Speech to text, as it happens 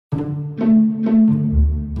With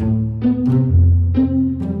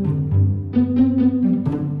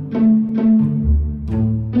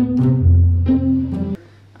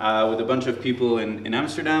a bunch of people in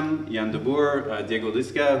Amsterdam, Jan de Boer, Diego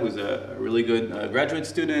Lisca, who's a really good graduate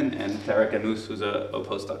student, and Tarek Anous, who's a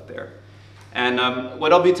postdoc there. And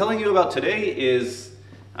what I'll be telling you about today is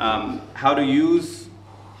how to use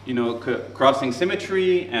crossing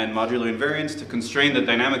symmetry and modular invariance to constrain the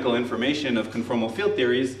dynamical information of conformal field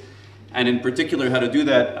theories, and in particular how to do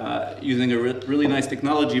that using a really nice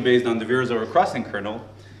technology based on the Virasoro crossing kernel.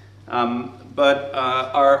 But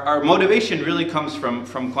our motivation really comes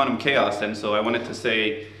from quantum chaos, and so I wanted to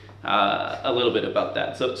say a little bit about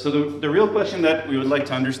that. So the real question that we would like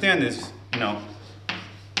to understand is,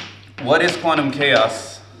 what is quantum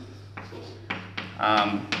chaos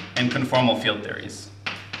in conformal field theories?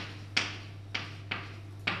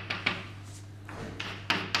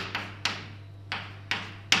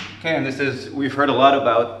 Okay, and we've heard a lot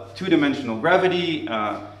about two-dimensional gravity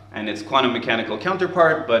and its quantum mechanical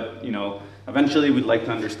counterpart, but eventually we'd like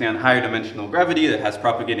to understand higher dimensional gravity that has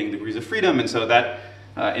propagating degrees of freedom, and so that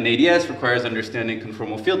in ADS requires understanding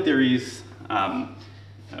conformal field theories,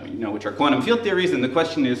 which are quantum field theories, and the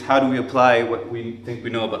question is, how do we apply what we think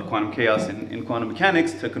we know about quantum chaos in quantum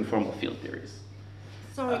mechanics to conformal field theories?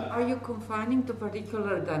 Sorry, are you confining to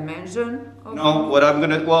particular dimension? No,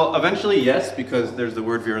 well, eventually yes, because there's the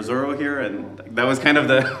word Virasoro here, and that was kind of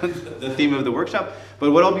the theme of the workshop.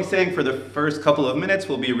 But what I'll be saying for the first couple of minutes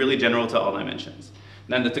will be really general to all dimensions.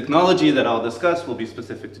 Then the technology that I'll discuss will be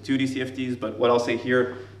specific to 2D CFTs, but what I'll say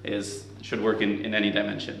here should work in any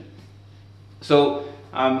dimension. So,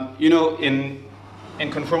 in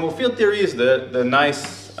conformal field theories, the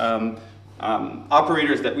nice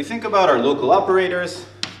operators that we think about are local operators,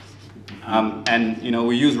 and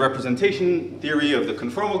we use representation theory of the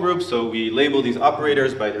conformal group, so we label these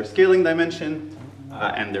operators by their scaling dimension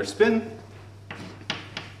and their spin.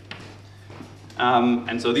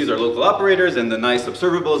 And so these are local operators, and the nice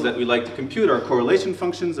observables that we like to compute are correlation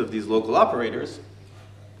functions of these local operators.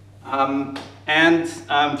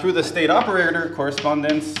 Through the state operator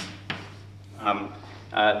correspondence,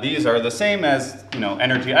 these are the same as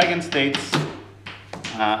energy eigenstates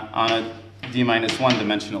on a d-1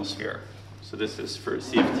 dimensional sphere. So this is for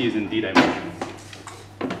CFTs in d dimension.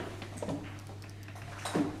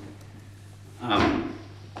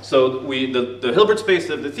 So the Hilbert space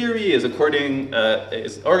of the theory is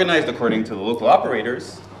organized according to the local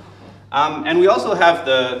operators, and we also have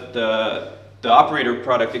the operator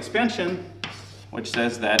product expansion, which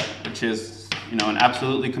is an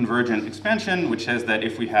absolutely convergent expansion, which says that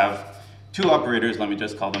if we have two operators, let me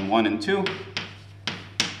just call them 1 and 2,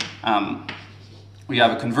 we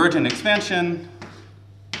have a convergent expansion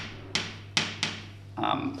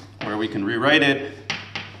where we can rewrite it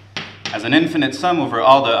as an infinite sum over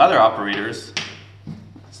all the other operators.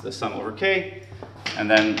 It's the sum over k, and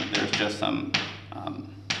then there's just some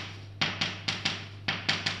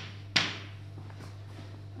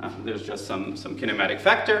kinematic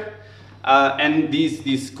factor. And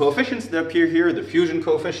these coefficients that appear here, the fusion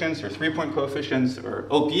coefficients or 3-point coefficients or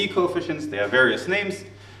OPE coefficients, they have various names.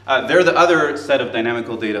 They're the other set of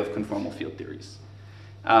dynamical data of conformal field theories.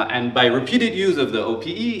 And by repeated use of the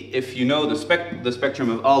OPE, if you know the spectrum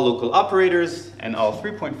of all local operators and all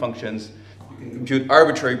 3-point functions, you can compute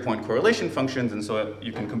arbitrary point correlation functions, and so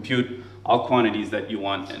you can compute all quantities that you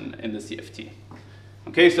want in the CFT.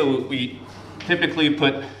 Okay, so we typically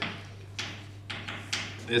put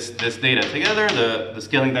this data together, the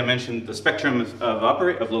scaling dimension, the spectrum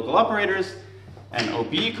of local operators, and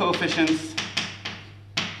OPE coefficients.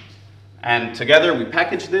 And together we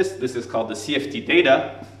package this. This is called the CFT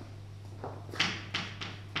data.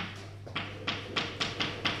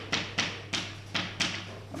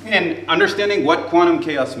 And understanding what quantum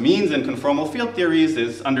chaos means in conformal field theories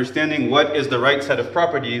is understanding what is the right set of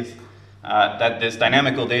properties that this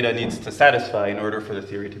dynamical data needs to satisfy in order for the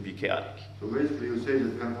theory to be chaotic. So basically you say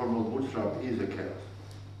that conformal bootstrap is a chaos.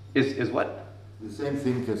 Is what? The same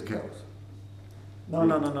thing as chaos.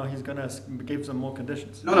 No. He's going to give some more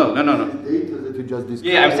conditions. No. The data that you just described.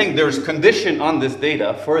 Yeah, I'm saying there's condition on this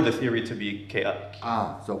data for the theory to be chaotic.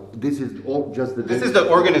 So this is all just the data. This is the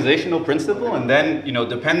organizational principle, and then,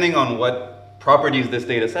 depending on what properties this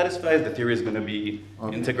data satisfies, the theory is going to be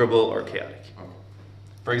integrable or chaotic.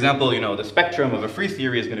 For example, the spectrum of a free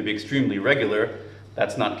theory is going to be extremely regular.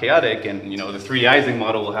 That's not chaotic, and the 3 Ising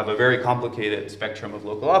model will have a very complicated spectrum of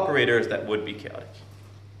local operators that would be chaotic.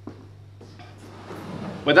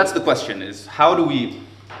 But that's the question, is how do we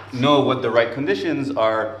know what the right conditions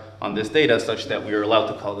are on this data such that we are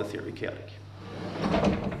allowed to call the theory chaotic?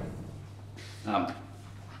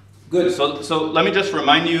 Good. So let me just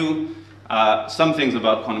remind you some things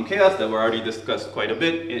about quantum chaos that were already discussed quite a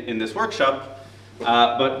bit in this workshop.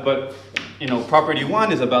 But you know, property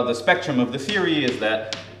one is about the spectrum of the theory.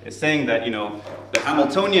 It's saying that, you know, the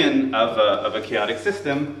Hamiltonian of a chaotic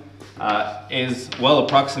system is well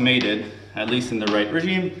approximated, at least in the right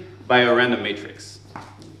regime, by a random matrix.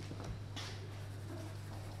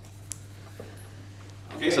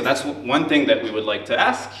 Okay, so that's one thing that we would like to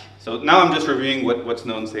ask. So now I'm just reviewing what's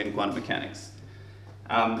known, say, in quantum mechanics.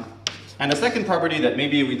 And a second property that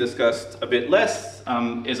maybe we discussed a bit less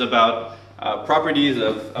is about properties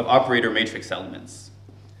of operator matrix elements.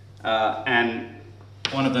 And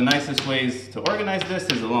one of the nicest ways to organize this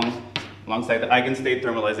is alongside the eigenstate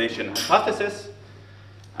thermalization hypothesis,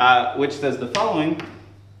 which says the following,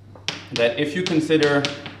 that if you consider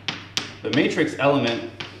the matrix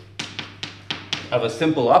element of a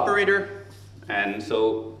simple operator, and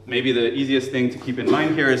so maybe the easiest thing to keep in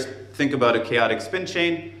mind here is think about a chaotic spin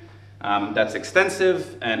chain that's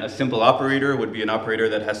extensive, and a simple operator would be an operator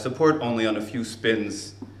that has support only on a few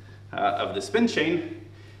spins of the spin chain.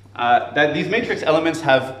 That these matrix elements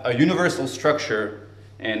have a universal structure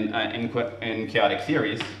in chaotic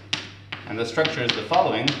theories, and the structure is the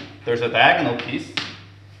following. There's a diagonal piece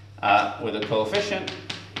with a coefficient,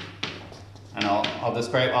 and I'll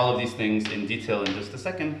describe all of these things in detail in just a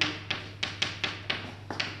second.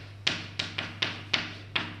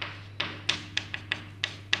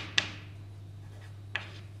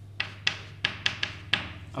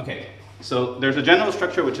 Okay, so there's a general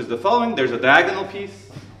structure which is the following. There's a diagonal piece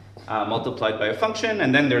multiplied by a function,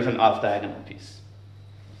 and then there's an off-diagonal piece.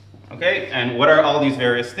 Okay, and what are all these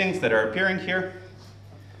various things that are appearing here?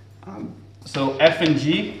 So f and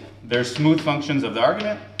g, they're smooth functions of the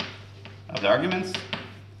arguments.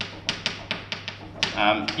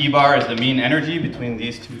 E bar is the mean energy between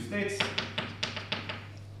these two states.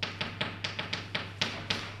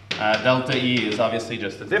 Delta E is obviously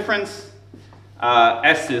just the difference.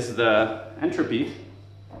 S is the entropy.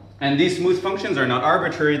 And these smooth functions are not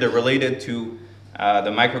arbitrary. They're related to the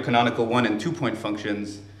microcanonical 1 and 2 point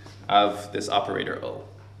functions of this operator O.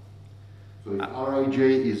 So if Rij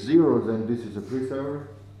is 0, then this is a free server?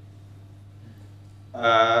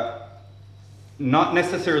 Not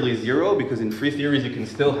necessarily 0, because in free theories you can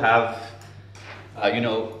still have, you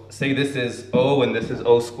know, say this is O and this is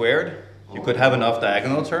O squared. You could have an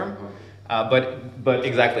off-diagonal term. But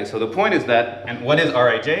exactly, so the point is that, and what is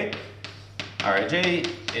Rij? Rij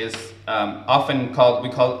is often called,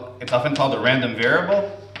 it's often called a random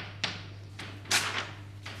variable.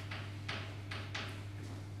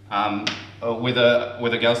 With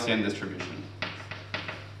a Gaussian distribution.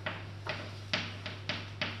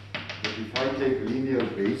 But if I take linear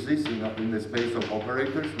basis in the space of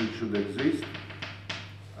operators which should exist,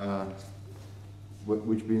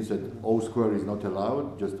 which means that O square is not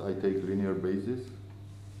allowed, just I take linear basis,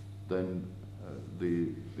 then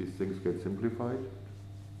these things get simplified?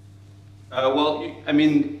 Well, I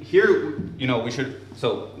mean, here, you know, we should,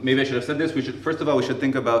 so maybe I should have said this, first of all, we should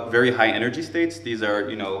think about very high energy states. These are,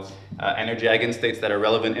 you know, energy eigenstates that are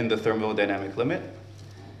relevant in the thermodynamic limit.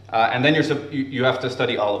 And then you have to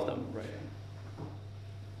study all of them, right?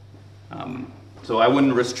 So I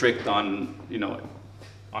wouldn't restrict on, you know,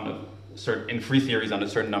 in free theories on a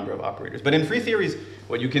certain number of operators. But in free theories,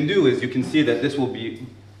 what you can do is you can see that this will be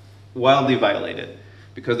wildly violated,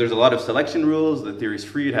 because there's a lot of selection rules, the theory is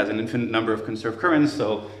free, it has an infinite number of conserved currents,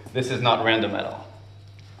 so this is not random at all.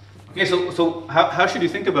 Okay, so how should you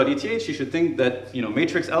think about ETH? You should think that, you know,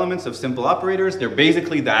 matrix elements of simple operators, they're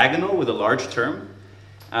basically diagonal with a large term,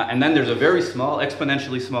 and then there's a very small,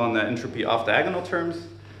 exponentially small in the entropy off diagonal terms,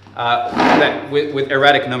 with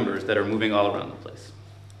erratic numbers that are moving all around the place.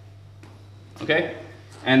 Okay?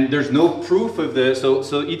 And there's no proof of the, so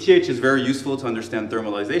ETH is very useful to understand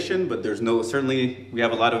thermalization, but there's no, certainly, we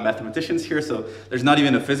have a lot of mathematicians here, so there's not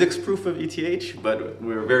even a physics proof of ETH, but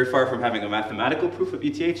we're very far from having a mathematical proof of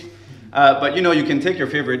ETH. But you know, you can take your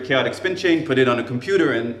favorite chaotic spin chain, put it on a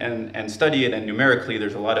computer and study it, and numerically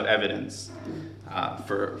there's a lot of evidence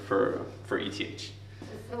for ETH.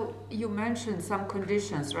 So you mentioned some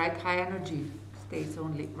conditions, right? High energy states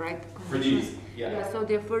only, right? For these, yeah. So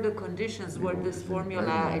there are further conditions where this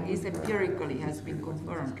formula, at least empirically, has been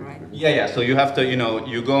confirmed, right? Yeah. So you have to, you know,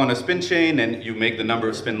 you go on a spin chain and you make the number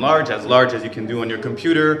of spin large as you can do on your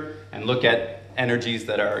computer, and look at energies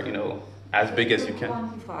that are, you know, as big as you can.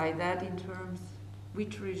 Quantify that in terms,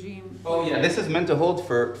 which regime? Oh yeah, this is meant to hold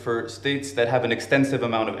for states that have an extensive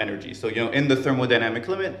amount of energy. So, you know, in the thermodynamic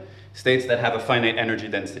limit, states that have a finite energy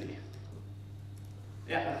density.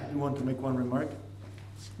 Yeah. I want to make one remark,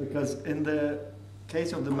 because in the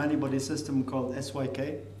case of the many-body system called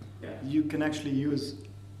SYK, you can actually use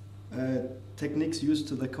techniques used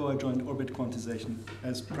to the coadjoint orbit quantization,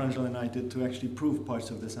 as Pranjal and I did, to actually prove parts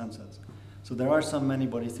of this ansatz. So there are some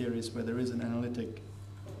many-body theories where there is an analytic.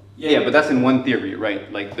 Yeah, but that's in one theory,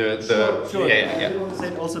 right? Like Sure. Yeah. I want to say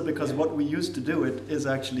it also because what we used to do it is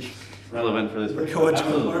actually Relevant for this. the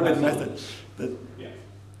coadjoint orbit method.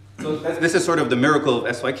 So this is sort of the miracle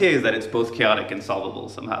of SYK, is that it's both chaotic and solvable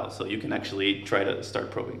somehow. So you can actually try to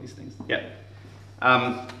start probing these things. Yeah.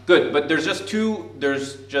 Good, but there's just two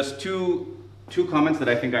comments that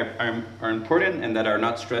I think are important and that are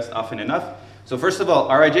not stressed often enough. So first of all,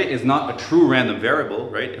 Rij is not a true random variable,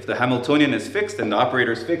 right? If the Hamiltonian is fixed and the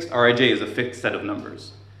operator is fixed, Rij is a fixed set of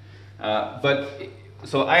numbers.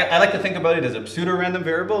 So I like to think about it as a pseudo-random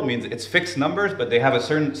variable. It means it's fixed numbers, but they have a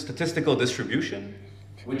certain statistical distribution,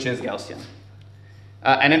 which is Gaussian.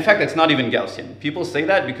 And in fact, it's not even Gaussian. People say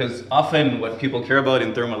that because often what people care about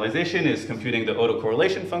in thermalization is computing the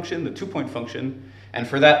autocorrelation function, the two-point function, and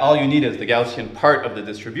for that all you need is the Gaussian part of the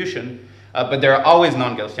distribution, but there are always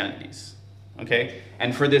non-Gaussianities, okay?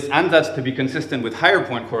 And for this ansatz to be consistent with higher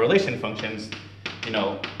point correlation functions, you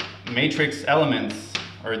know, matrix elements,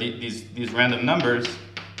 or these random numbers,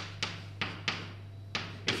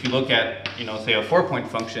 if you look at, you know, say a 4-point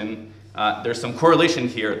function, there's some correlation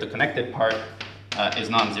here. The connected part is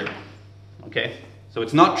non-zero, okay? So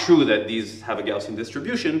it's not true that these have a Gaussian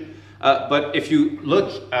distribution, but if you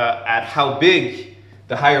look at how big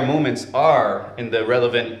the higher moments are in the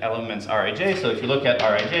relevant elements Rij, so if you look at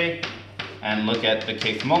Rij and look at the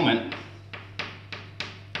kth moment,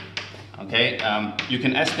 okay, you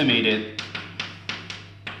can estimate it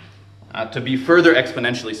to be further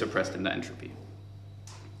exponentially suppressed in the entropy.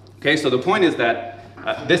 Okay, so the point is that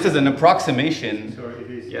this is an approximation. Sorry,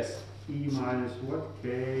 it is yes. E minus what?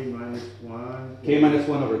 K minus 1? K minus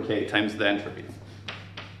 1 over K times the entropy.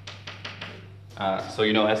 So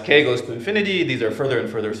you know, as K goes to infinity, these are further and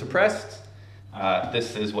further suppressed.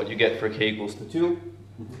 This is what you get for K equals to 2.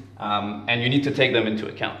 And you need to take them into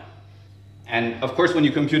account. And of course, when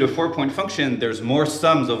you compute a 4-point function, there's more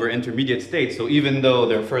sums over intermediate states. So even though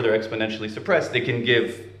they're further exponentially suppressed, they can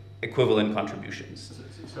give equivalent contributions.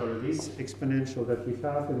 So this exponential that we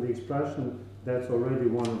have in the expression, that's already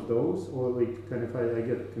one of those, or like kind of I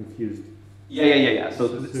get confused. Yeah. So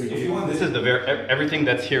if you want, this is the everything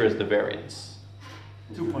that's here is the variance.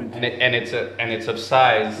 2-point. And it's of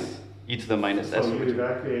size e to the minus s. So you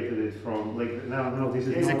evacuated it from like now this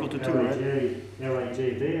is equal to 2,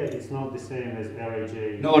 Rij there. It's not the same as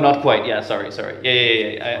Rij. No, not quite. Yeah, sorry.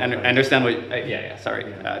 Yeah. I understand what. Yeah. Sorry.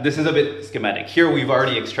 Yeah. This is a bit schematic. Here we've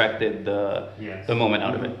already extracted Yes. the moment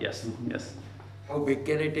out of it. Yes. Yes. How big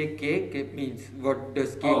can I take K? K means what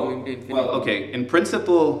does K go into infinity? Well, okay. In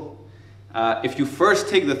principle, if you first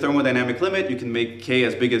take the thermodynamic limit, you can make K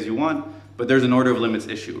as big as you want. But there's an order of limits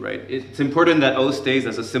issue, right? It's important that O stays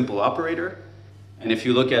as a simple operator. And if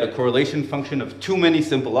you look at a correlation function of too many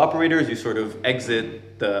simple operators, you sort of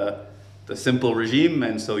exit the simple regime,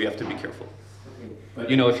 and so you have to be careful. Okay. But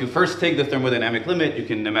you know, if you first take the thermodynamic limit, you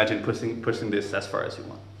can imagine pushing this as far as you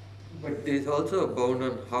want. But there's also a bound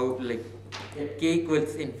on how, like, at K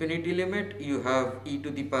equals infinity limit, you have e to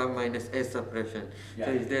the power minus s suppression. Yeah.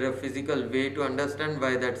 So is there a physical way to understand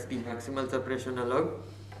why that's the maximal suppression allowed?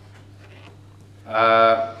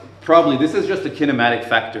 Probably. This is just a kinematic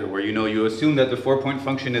factor where you assume that the 4-point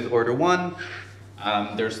function is order 1.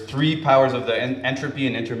 There's 3 powers of the entropy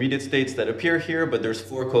in intermediate states that appear here, but there's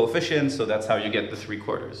 4 coefficients, so that's how you get the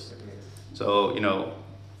 3/4. So,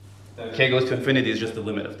 K goes to infinity is just the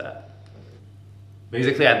limit of that.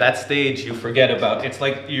 Basically, at that stage, you forget about, it's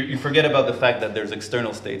like you forget about the fact that there's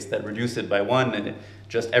external states that reduce it by 1, and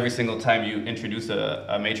just every single time you introduce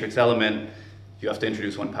a matrix element, you have to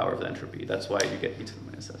introduce 1 power of the entropy. That's why you get e to the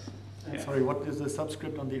minus s. Yeah. Sorry, what is the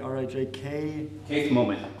subscript on the Rij K? Kth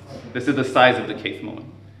moment. This is the size of the kth moment.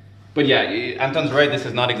 But yeah, Anton's right, this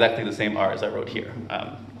is not exactly the same R as I wrote here.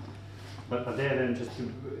 But there then just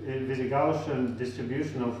with a Gaussian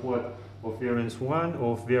distribution of what? Of variance 1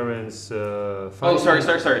 or of variance 5? Oh,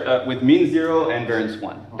 sorry. With mean 0 and variance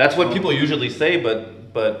 1. That's what people usually say,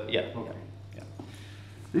 but yeah. Okay.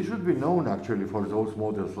 This should be known actually for those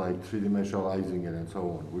models like 3D-dimensionalizing and so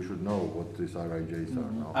on. We should know what these RIJs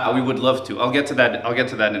are now. We would love to. I'll get to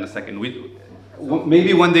that in a second.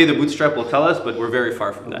 Maybe one day the bootstrap will tell us, but we're very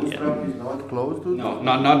far from that yet. Bootstrap is not close to No,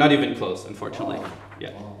 not even close, unfortunately.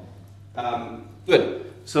 Yeah. Good.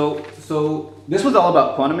 So this was all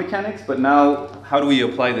about quantum mechanics, but now how do we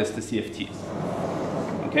apply this to CFTs?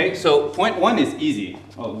 Okay, so point 1 is easy.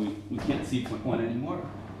 Oh, we can't see point 1 anymore.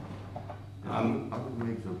 I would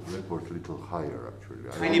make the reports a little higher actually.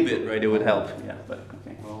 Tiny bit, right? It would help. Yeah, but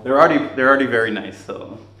okay. They're already very nice.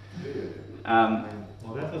 So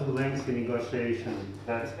Well, that was a lengthy negotiation.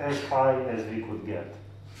 That's as high as we could get.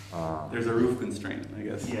 There's a roof constraint, I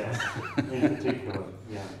guess. Yes, in particular,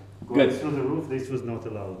 yeah. Good. Going through the roof, this was not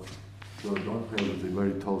allowed. So don't have the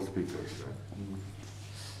very tall speakers,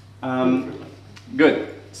 right?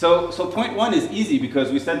 Good. So point one is easy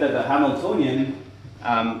because we said that the Hamiltonian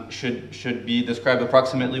should be described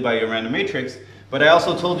approximately by a random matrix. But I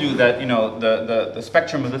also told you that the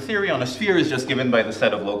spectrum of the theory on a sphere is just given by the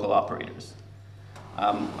set of local operators.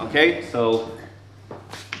 Okay, so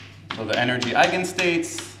the energy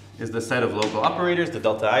eigenstates is the set of local operators, the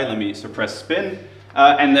delta I. Let me suppress spin.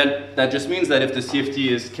 And that just means that if the CFT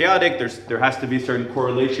is chaotic, there has to be certain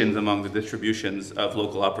correlations among the distributions of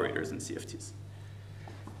local operators in CFTs.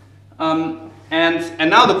 And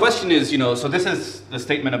now the question is, so this is the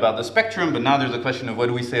statement about the spectrum, but now there's a question of what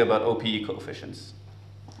do we say about OPE coefficients?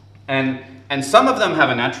 And some of them have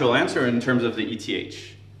a natural answer in terms of the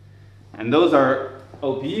ETH. And those are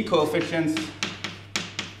OPE coefficients,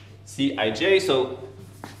 Cij, so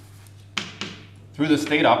through the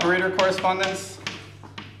state operator correspondence,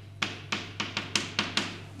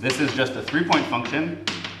 this is just a 3-point function.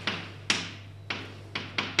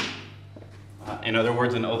 In other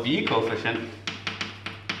words, an OPE coefficient.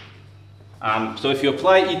 So if you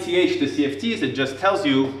apply ETH to CFTs, it just tells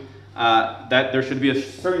you that there should be a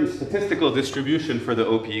certain statistical distribution for the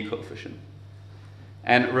OPE coefficient.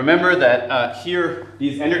 And remember that here,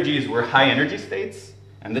 these energies were high energy states,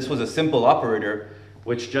 and this was a simple operator,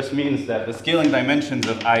 which just means that the scaling dimensions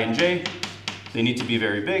of I and j, they need to be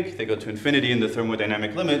very big. They go to infinity in the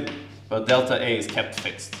thermodynamic limit, but delta A is kept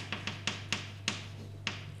fixed.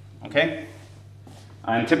 Okay?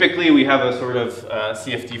 And typically we have a sort of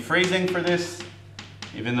CFT phrasing for this.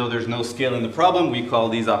 Even though there's no scale in the problem, we call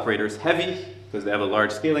these operators heavy because they have a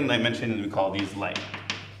large scaling dimension, and we call these light.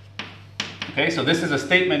 Okay, so this is a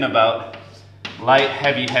statement about light,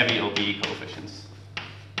 heavy, heavy OPE coefficients.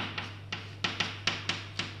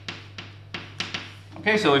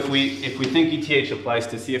 Okay, so if we think ETH applies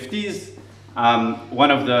to CFTs,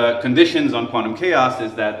 one of the conditions on quantum chaos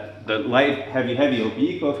is that the light, heavy, heavy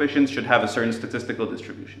OPE coefficients should have a certain statistical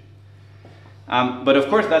distribution. But of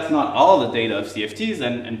course, that's not all the data of CFTs,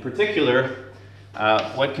 and in particular,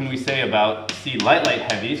 what can we say about C light,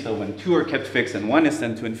 light, heavy, so when two are kept fixed and one is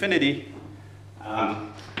sent to infinity,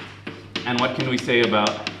 and what can we say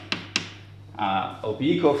about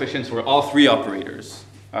OPE coefficients where all three operators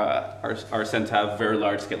are sent to have very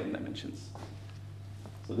large scaling dimensions?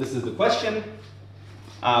 So this is the question,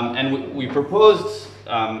 and we proposed,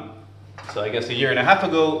 so I guess a year and a half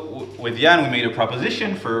ago, with Jan, we made a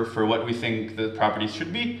proposition for what we think the properties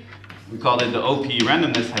should be. We called it the OPE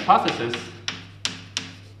randomness hypothesis.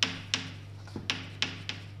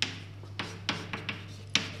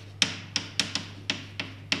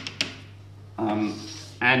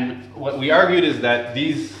 And what we argued is that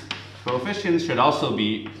these coefficients should also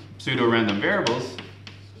be pseudo-random variables.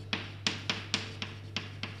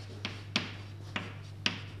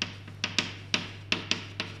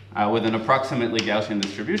 With an approximately Gaussian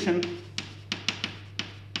distribution.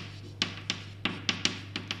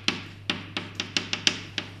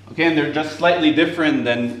 Okay, and they're just slightly different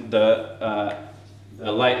than the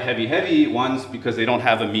light, heavy, heavy ones because they don't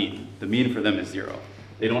have a mean. The mean for them is 0.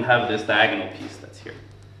 They don't have this diagonal piece that's here.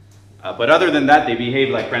 But other than that, they behave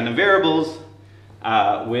like random variables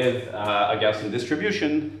with a Gaussian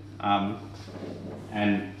distribution.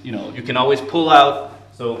 And you can always pull out.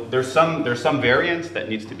 So there's some variance that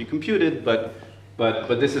needs to be computed, but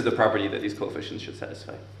this is the property that these coefficients should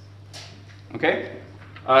satisfy. Okay,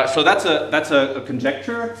 so that's a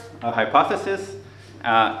conjecture, a hypothesis.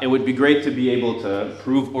 It would be great to be able to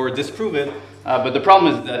prove or disprove it, but the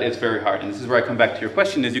problem is that it's very hard. And this is where I come back to your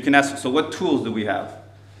question: is you can ask, so what tools do we have?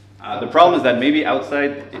 The problem is that maybe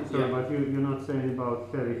outside. Sorry, but you're not saying about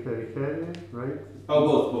heavy, right?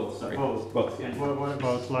 Oh, both. Sorry, both. Yeah. What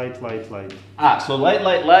about light? So light.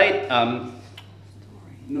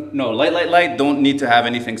 No, light don't need to have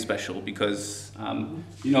anything special because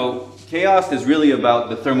chaos is really about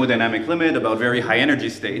the thermodynamic limit, about very high energy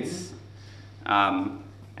states, and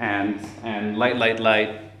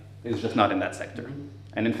light is just not in that sector.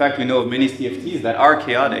 And in fact, we know of many CFTs that are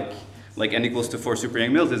chaotic, like n equals to 4 super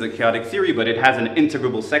Young Mills is a chaotic theory, but it has an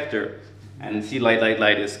integrable sector, and C light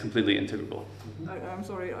is completely integrable. I'm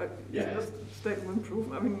sorry, Yeah. is this statement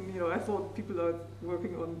proof? I mean, I thought people are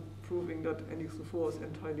working on proving that n equals to 4 is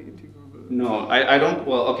entirely integrable. No, I don't,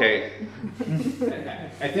 well, okay.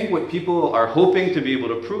 I think what people are hoping to be able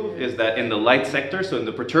to prove is that in the light sector, so in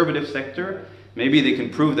the perturbative sector, maybe they can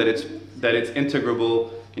prove that it's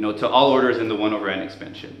integrable to all orders in the 1 over n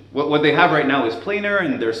expansion. What they have right now is planar,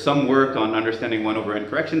 and there's some work on understanding 1 over n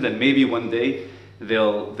corrections, and maybe one day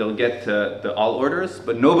they'll get to the all orders,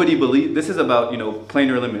 but nobody believes, this is about,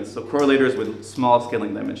 planar limits, so correlators with small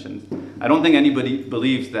scaling dimensions. I don't think anybody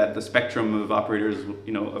believes that the spectrum of operators,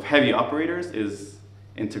 of heavy operators is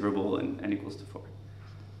integrable in n equals to 4.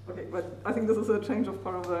 Okay, but I think this is a change of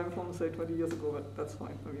paradigm from, say, 20 years ago, but that's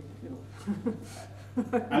fine. I mean,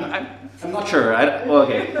 I'm not sure.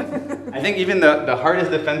 Okay. I think even the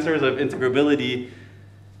hardest defenders of integrability,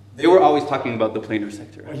 they were always talking about the planar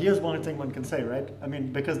sector. Well, here's one thing one can say, right? I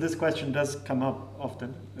mean, because this question does come up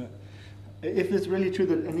often. If it's really true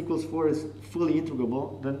that n equals 4 is fully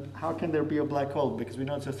integrable, then how can there be a black hole? Because we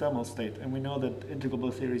know it's a thermal state, and we know that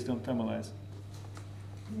integrable theories don't thermalize.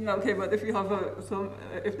 Yeah, okay, but if you have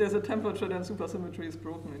if there's a temperature, then supersymmetry is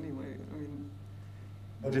broken anyway. I mean,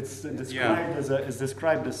 but it's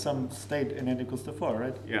described as some state in n equals to 4,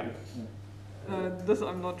 right? Yeah. this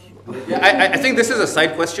I'm not sure. Yeah, I think this is a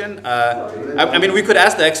side question. I mean, we could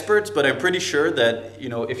ask the experts, but I'm pretty sure that,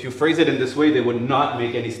 if you phrase it in this way, they would not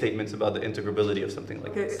make any statements about the integrability of something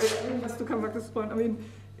like this. Okay, I mean, just to come back to this point, I mean,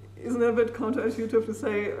 isn't it a bit counterintuitive to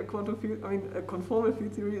say a quantum field, a conformal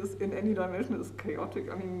field theory is in any dimension is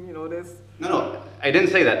chaotic? I mean, there's... No, I didn't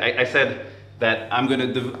say that. I said that I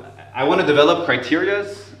want to develop criteria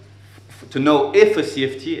to know if a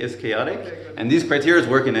CFT is chaotic, and these criteria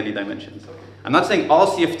work in any dimensions. Okay. I'm not saying all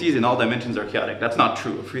CFTs in all dimensions are chaotic. That's not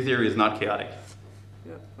true. A free theory is not chaotic.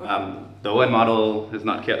 Yeah. Okay. The ON model is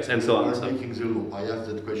not chaotic, and so on. You are making the loop. I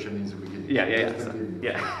asked that question in the beginning. Yeah.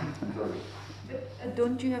 Sorry.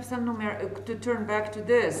 Don't you have some to turn back to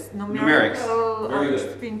this? Numerics. Very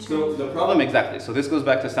good. Spin change. So the problem, exactly. So this goes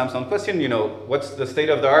back to Samson's question, what's the state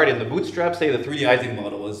of the art in the bootstrap? Say the 3D Ising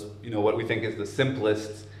model is, what we think is the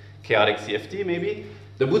simplest chaotic CFT, maybe.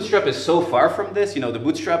 The bootstrap is so far from this, the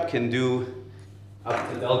bootstrap can do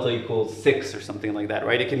up to delta equals 6 or something like that,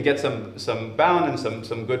 right? It can get some bound and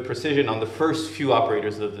some good precision on the first few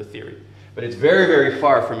operators of the theory. But it's very, very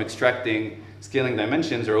far from extracting scaling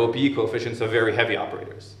dimensions or OPE coefficients of very heavy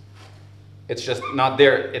operators. It's just not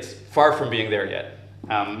there. It's far from being there yet.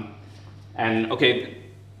 And okay,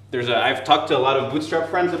 I've talked to a lot of bootstrap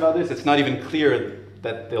friends about this. It's not even clear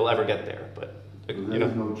that they'll ever get there. But there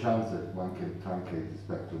is no chance that one can truncate the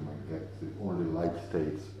spectrum and get the only light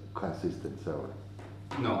states consistent. So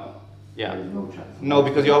no. Yeah. There is no chance. No,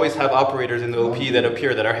 because you always have operators in the OP that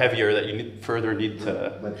appear that are heavier that you need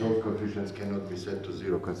to... But those coefficients cannot be set to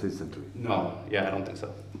 0 consistently. No, yeah, I don't think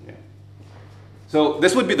so. Yeah. So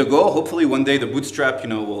this would be the goal. Hopefully one day the bootstrap,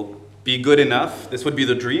 will be good enough. This would be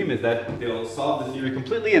the dream, is that they'll solve the theory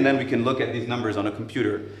completely, and then we can look at these numbers on a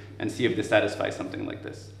computer and see if this satisfies something like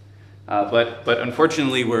this. But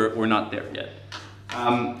unfortunately, we're not there yet.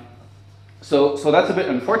 So that's a bit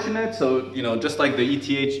unfortunate. So, just like the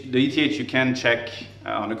ETH you can check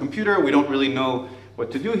on a computer, we don't really know what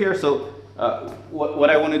to do here. So what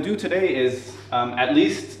I want to do today is at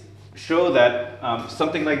least show that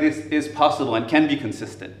something like this is possible and can be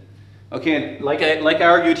consistent. Okay, and like I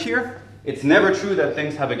argued here, it's never true that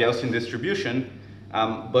things have a Gaussian distribution,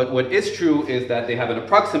 but what is true is that they have an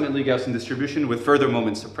approximately Gaussian distribution with further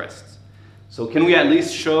moments suppressed. So can we at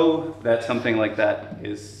least show that something like that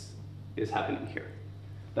is happening here?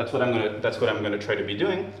 That's what I'm gonna try to be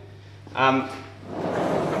doing.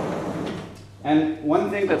 And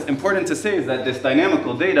one thing that's important to say is that this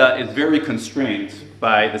dynamical data is very constrained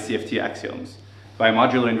by the CFT axioms, by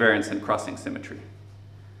modular invariance and crossing symmetry.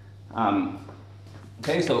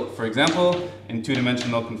 Okay, so for example, in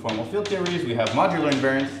two-dimensional conformal field theories, we have modular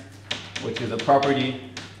invariance, which is a property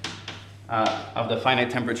of the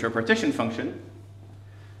finite temperature partition function.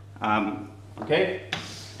 Okay.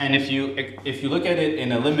 And if you look at it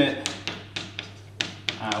in a limit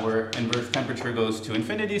where inverse temperature goes to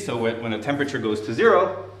infinity, so when a temperature goes to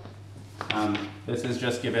 0, this is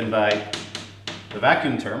just given by the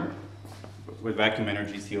vacuum term with vacuum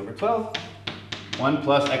energy C over 12, 1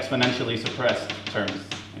 plus exponentially suppressed terms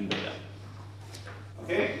in beta.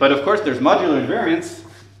 Okay, but of course there's modular invariance,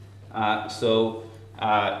 so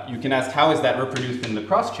you can ask how is that reproduced in the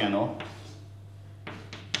cross channel?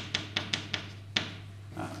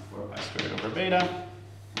 Squared over beta,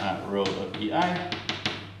 rho of EI.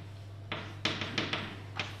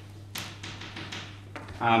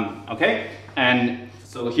 Okay, and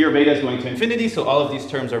so here beta is going to infinity, so all of these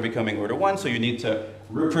terms are becoming order 1, so you need to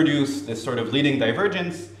reproduce this sort of leading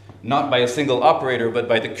divergence, not by a single operator, but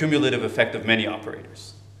by the cumulative effect of many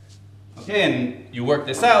operators. Okay, and you work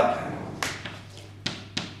this out,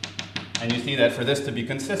 and you see that for this to be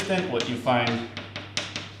consistent, what you find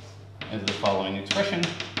is the following expression.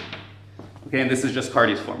 Okay, and this is just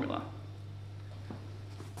Cardy's formula.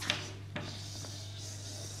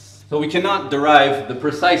 So we cannot derive the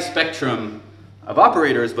precise spectrum of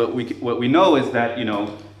operators, but what we know is that, you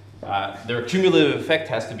know, their cumulative effect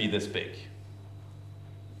has to be this big.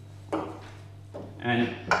 And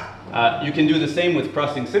you can do the same with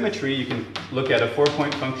crossing symmetry. You can look at a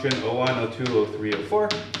 4-point function, 01, 02, 03, 04.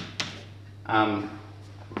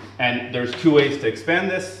 And there's 2 ways to expand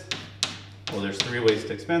this. Well, there's 3 ways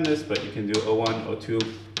to expand this, but you can do 01, 02,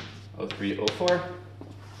 03, 04.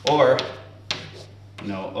 Or, you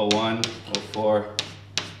know, 01, 04,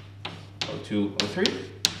 02, 03.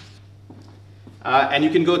 And you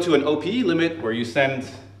can go to an OPE limit where you send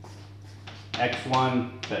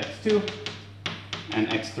x1 to x2 and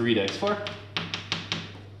x3 to x4,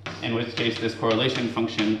 in which case this correlation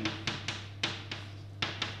function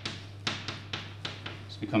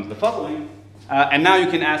just becomes the following. And now you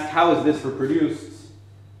can ask, how is this reproduced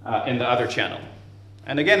in the other channel?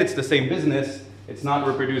 And again, it's the same business. It's not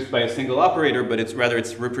reproduced by a single operator, but it's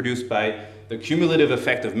reproduced by the cumulative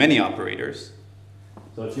effect of many operators.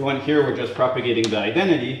 So if you want here, we're just propagating the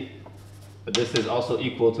identity, but this is also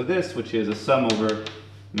equal to this, which is a sum over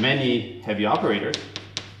many heavy operators.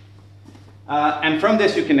 And from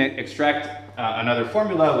this, you can extract another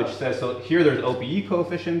formula, which says, so here there's OPE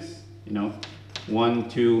coefficients, you know, 1,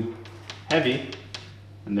 2, heavy,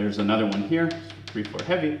 and there's another one here, 3, 4,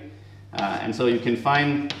 heavy. And so you can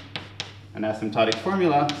find an asymptotic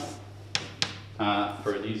formula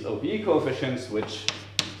for these OPE coefficients, which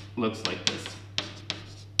looks like this.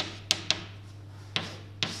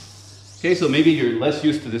 Okay, so maybe you're less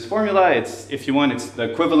used to this formula. It's, if you want, it's the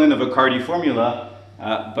equivalent of a Cardy formula,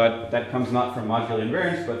 but that comes not from modular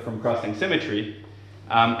invariance, but from crossing symmetry.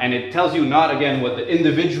 And it tells you not, again, what the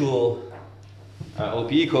individual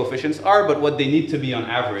OPE coefficients are, but what they need to be on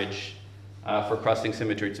average for crossing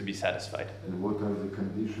symmetry to be satisfied. And what are the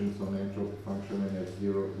conditions on entropy function and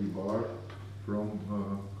S0 E bar from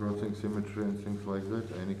crossing symmetry and things like that?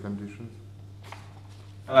 Any conditions?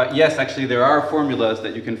 Yes, actually, there are formulas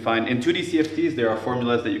that you can find. In 2D CFTs, there are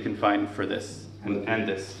formulas that you can find for this and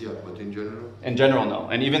this. Yeah, but in general? In general, no.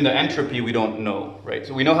 And even the entropy, we don't know, right?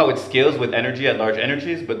 So we know how it scales with energy at large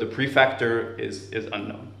energies, but the prefactor is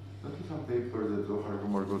unknown. That is some paper that Zohar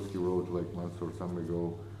Margotsky wrote like months or some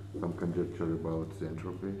ago, some conjecture about the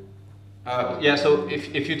entropy. Yeah, so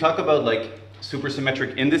if you talk about like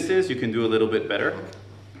supersymmetric indices, you can do a little bit better.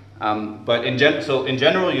 But in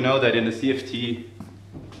general, you know that in the CFTD,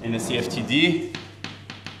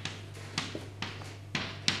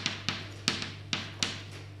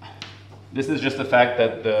 this is just the fact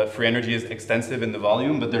that the free energy is extensive in the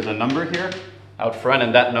volume, but there's a number here out front,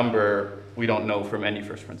 and that number we don't know from any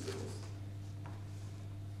first principles.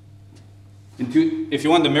 If you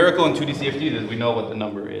want the miracle in 2D CFT, then we know what the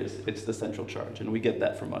number is. It's the central charge, and we get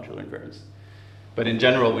that from modular invariance. But in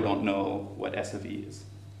general, we don't know what S of E is.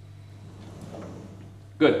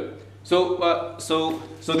 Good. So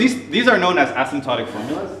these are known as asymptotic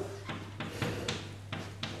formulas.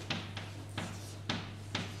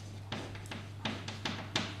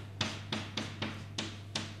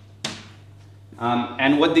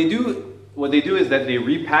 And what they do is that they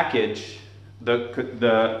repackage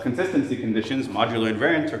the consistency conditions, modular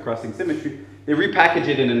invariance or crossing symmetry. They repackage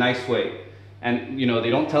it in a nice way. And you know, they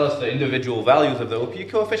don't tell us the individual values of the OPE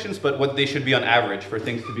coefficients, but what they should be on average for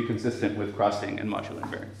things to be consistent with crossing and modular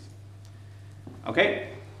invariance. Okay?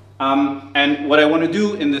 And what I want to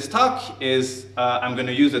do in this talk is I'm going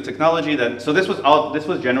to use a technology that, so this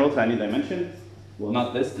was general to any dimension. Well,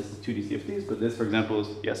 not this is 2D CFTs, but this, for example, is,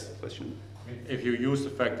 yes, question. If you use the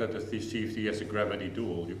fact that the CFT has a gravity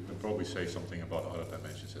dual, you can probably say something about other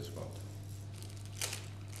dimensions as well.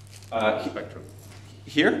 Spectrum.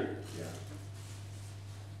 Here?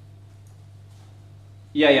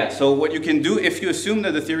 Yeah. Yeah. So what you can do, if you assume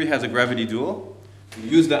that the theory has a gravity dual, you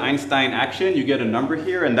use the Einstein action, you get a number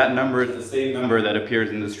here, and that number is the same number that appears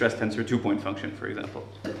in the stress tensor 2-point function, for example.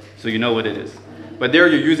 So you know what it is. But there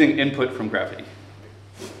you're using input from gravity.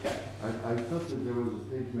 I thought that there was a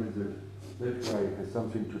statement that that guy has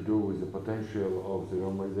something to do with the potential of the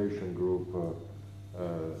normalization group,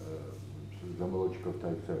 the homological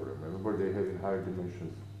type theorem. Remember, they have in higher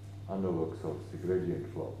dimensions analogs of the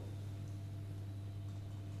gradient flow.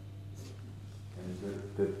 And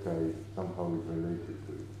that guy somehow is related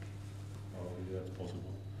to it. Oh, yeah, that's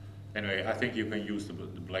possible. Anyway, I think you can use the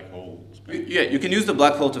black hole spectrum. Yeah, you can use the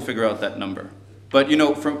black hole to figure out that number. But you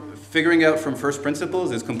know, from figuring out from first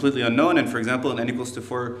principles is completely unknown. And for example, in n equals to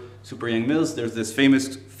 4 super Yang-Mills, there's this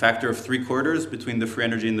famous factor of 3/4 between the free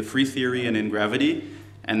energy in the free theory and in gravity.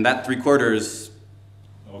 And that 3/4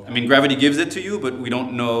 Okay. I mean, gravity gives it to you, but we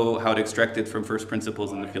don't know how to extract it from first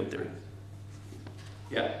principles in the field theory.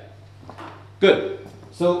 Yeah. Good.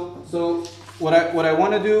 So what I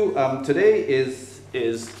want to do today is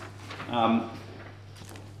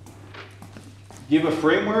give a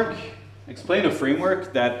framework, explain a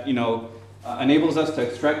framework that enables us to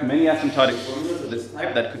extract many asymptotic formulas of this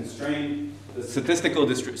type that constrain the statistical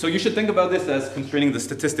distribution. So you should think about this as constraining the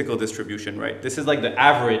statistical distribution, right? This is like the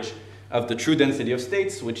average of the true density of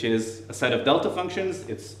states, which is a set of delta functions.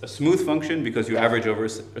 It's a smooth function because you average over a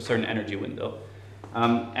certain energy window.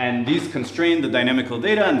 And these constrain the dynamical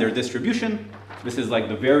data and their distribution. This is like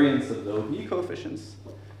the variance of the OPE coefficients.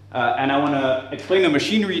 And I want to explain the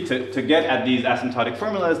machinery to get at these asymptotic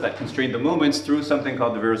formulas that constrain the moments through something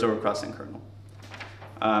called the Virasoro crossing kernel.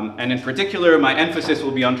 And in particular, my emphasis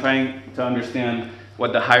will be on trying to understand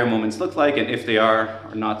what the higher moments look like and if they are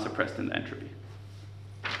or not suppressed in the entropy.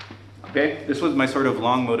 Okay, this was my sort of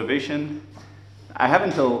long motivation. I have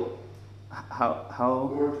until how?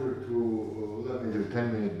 Quarter to, let me do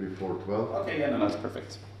 10 minutes before 12. Okay, yeah, no, that's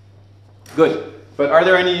perfect. Good. But are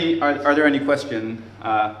there any questions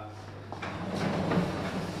on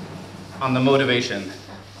the motivation?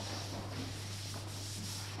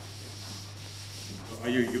 Are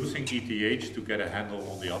you using ETH to get a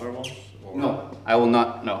handle on the other ones? Or? No, I will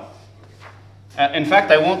not. No. In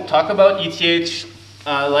fact, I won't talk about ETH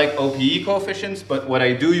like OPE coefficients, but what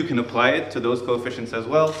I do, you can apply it to those coefficients as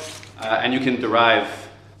well, and you can derive.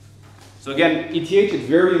 So again, ETH is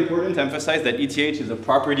very important to emphasize that ETH is a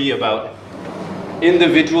property about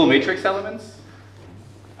individual matrix elements,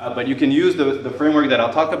 but you can use the framework that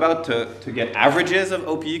I'll talk about to get averages of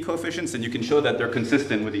OPE coefficients, and you can show that they're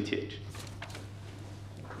consistent with ETH.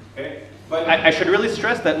 Okay? But I should really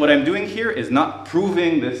stress that what I'm doing here is not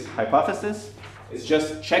proving this hypothesis. It's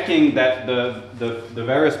just checking that the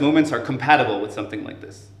various moments are compatible with something like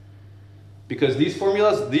this. Because these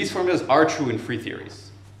formulas are true in free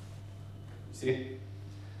theories. See?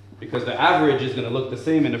 Because the average is going to look the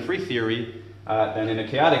same in a free theory than in a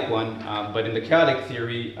chaotic one, but in the chaotic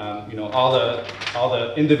theory, all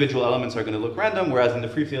the individual elements are going to look random, whereas in the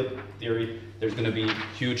free field theory, there's going to be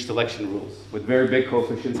huge selection rules with very big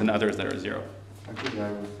coefficients and others that are zero. Actually,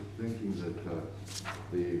 I was thinking that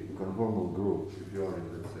the conformal group, if you are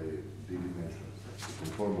in, let's say, d dimensions, the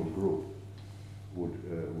conformal group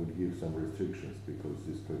would give some restrictions because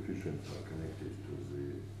these coefficients are connected to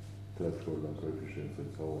the threshold coefficients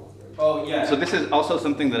and so on. Right? Oh yeah. So this is also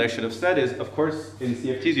something that I should have said is, of course, in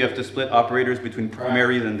CFTs you have to split operators between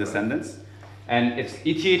primaries and descendants, and ETH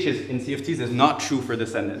in CFTs is not true for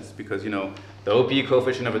descendants because the OPE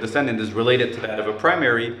coefficient of a descendant is related to that of a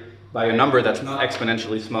primary by a number that's not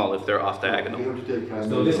exponentially small if they're off diagonal.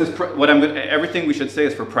 So this is everything we should say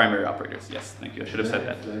is for primary operators. Yes, thank you. I should have said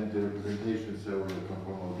that. Then the representations of the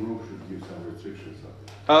conformal group should give some restrictions on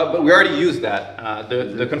it. But we already used that.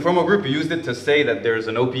 The conformal group used it to say that there's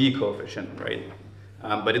an OPE coefficient, right?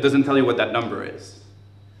 But it doesn't tell you what that number is.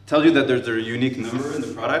 It tells you that there's a unique number in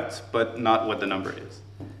the product, but not what the number is.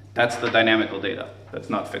 That's the dynamical data. That's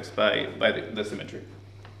not fixed by the symmetry.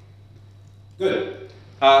 Good.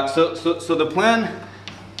 So the plan,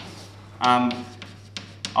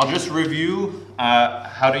 I'll just review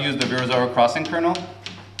how to use the Virasoro crossing kernel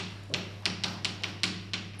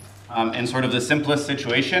in sort of the simplest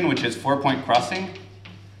situation, which is 4-point crossing.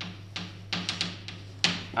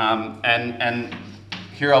 And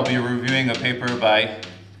here I'll be reviewing a paper by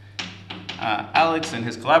Alex and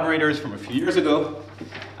his collaborators from a few years ago.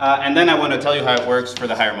 And then I want to tell you how it works for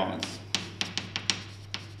the higher moments.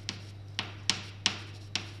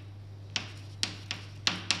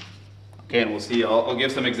 Okay, and we'll see. I'll give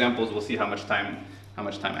some examples. We'll see how much time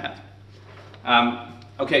I have.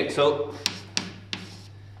 Okay, so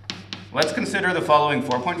let's consider the following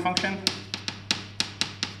 4-point function,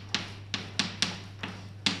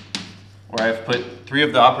 where I've put 3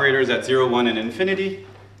 of the operators at 0, 1, and infinity,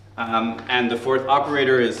 and the 4th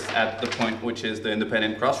operator is at the point which is the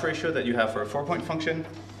independent cross ratio that you have for a 4-point function.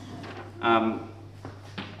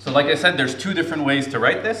 So like I said, there's 2 different ways to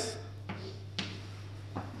write this.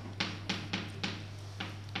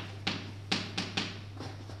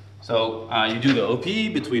 So you do the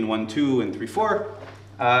OPE between 1, 2, and 3, 4.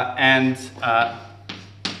 And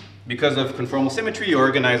because of conformal symmetry, you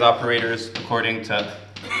organize operators according to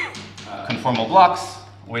conformal blocks,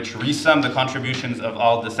 which resum the contributions of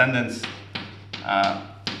all descendants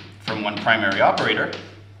from one primary operator.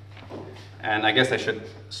 And I guess I should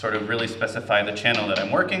sort of really specify the channel that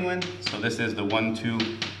I'm working with. So this is the 1, 2,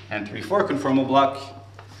 and 3, 4 conformal block.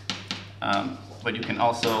 But you can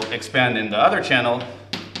also expand in the other channel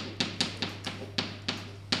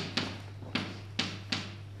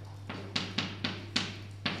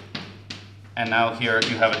And now here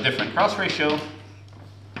you have a different cross ratio.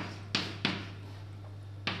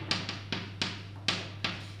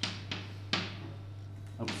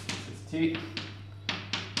 Oops, this is T.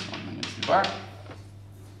 1 minus T bar.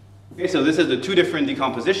 Okay, so this is the two different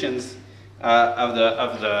decompositions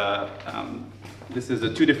this is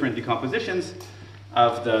the two different decompositions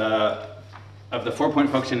of the 4-point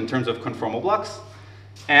function in terms of conformal blocks.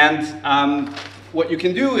 And what you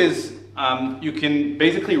can do is you can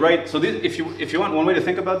basically write, so this, if you want, one way to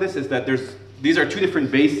think about this is that these are two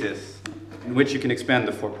different bases in which you can expand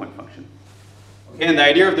the 4-point function. Okay, and the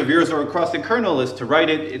idea of the Virasoro crossing kernel is to write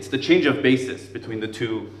it, it's the change of basis between the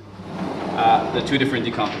two different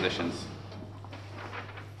decompositions.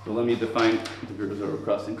 So let me define the Virasoro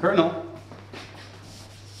crossing kernel.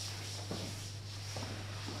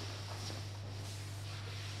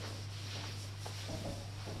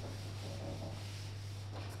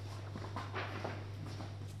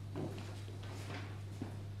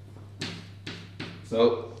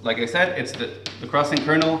 So, like I said, it's the crossing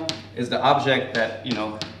kernel is the object that, you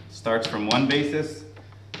know, starts from one basis.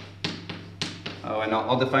 Oh, and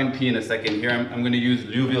I'll define P in a second. Here I'm going to use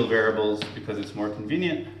Liouville variables because it's more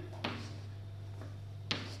convenient.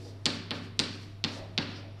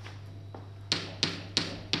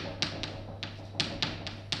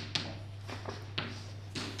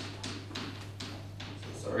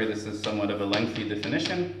 Sorry, this is somewhat of a lengthy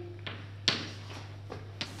definition.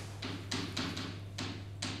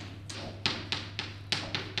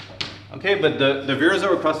 Okay, but the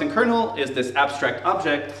Virasoro crossing kernel is this abstract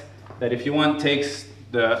object that, if you want, takes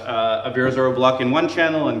a Virasoro block in one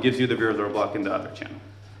channel and gives you the Virasoro block in the other channel.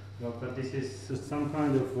 Well, but this is some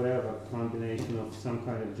kind of whatever combination of some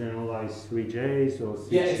kind of generalized 3Js or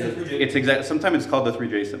 6Js. Yeah, it's exact. Sometimes it's called the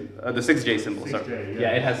 3J symbol, the 6J symbol. 6J, sorry. yeah.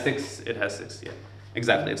 Yeah, it has six. It has six. Yeah,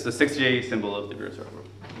 exactly. It's the 6J symbol of the Virasoro group.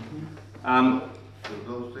 So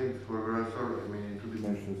those things for Virasoro, I mean, in 2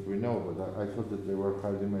 dimensions we know, but I thought that there were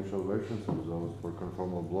 5-dimensional versions of those for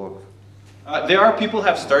conformal blocks. There are people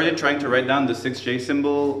have started trying to write down the 6J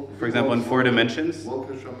symbol, for example, in 4 dimensions.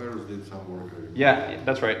 Walker Chamers did some work. Yeah,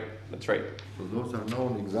 that's right. That's right. So those are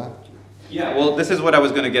known exactly. Yeah, well, this is what I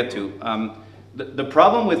was going to get to. The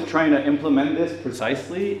problem with trying to implement this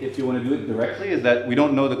precisely, if you want to do it directly, is that we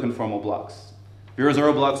don't know the conformal blocks.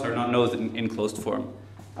 Virasoro blocks are not known in closed form.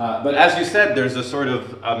 But as you said, there's a sort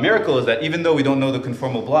of miracle is that even though we don't know the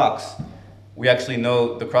conformal blocks, we actually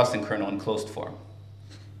know the crossing kernel in closed form.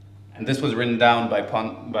 And this was written down by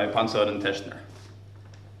Ponsod and Teschner.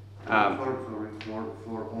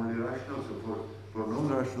 For only rational, so for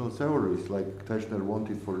non-rational theories, like Teschner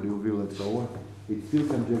wanted for Liouville and so on, it's still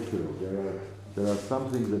conjectural. There are some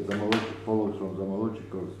things that follows from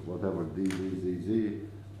Zamolodchikov's, whatever, D, Z, Z, Z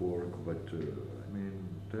work, but I mean,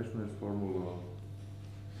 Teschner's formula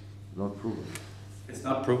not proven. It's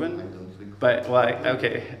not proven? I don't think so. But why?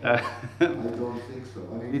 Okay. I don't think so.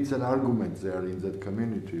 I mean, it's an argument there in that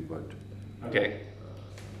community, but Okay.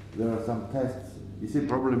 there are some tests. You see,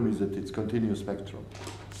 problem is that it's continuous spectrum.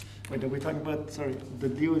 Wait, are we talking about, sorry, the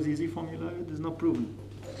DOZZ formula? It is not proven.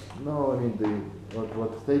 No, I mean,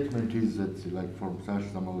 what statement is that, like from Sasha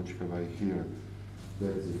Zamolodchikova here,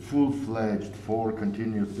 there's a full-fledged 4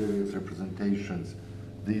 continuous series representations.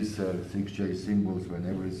 These 6J symbols when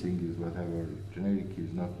everything is whatever generic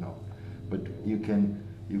is not known. But you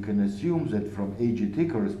can assume that from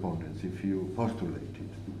AGT correspondence, if you postulate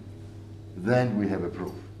it, then we have a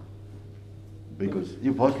proof. Because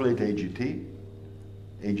you postulate AGT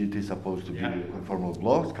is supposed to be conformal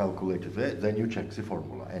blocks, calculated there, then you check the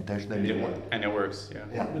formula, and Teschner is one. And it works, yeah.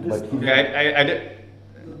 Yeah, but Okay,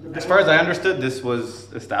 as far as I understood, this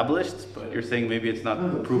was established, but you're saying maybe it's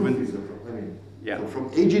not proven? I mean, Yeah. so from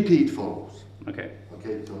AGT it follows. Okay,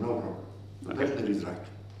 Okay, so no problem. So Okay. Teschner is right.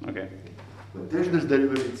 okay. But Teschner's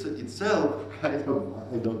derivative itself, I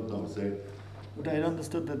don't know. So But I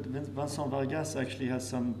understood that Vincent Vargas actually has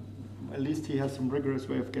some, at least he has some rigorous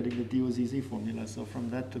way of getting the DOZZ formula. So from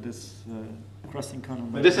that to this crossing kernel.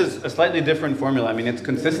 But this is a slightly different formula. I mean, it's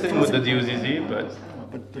consistent with the DOZZ, but...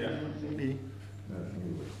 Maybe.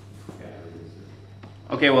 anyway.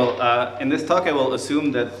 Okay, well, in this talk, I will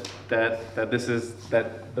assume that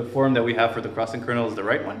the form that we have for the crossing kernel is the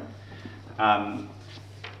right one.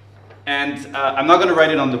 And I'm not going to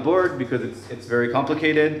write it on the board because it's very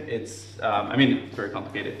complicated. It's very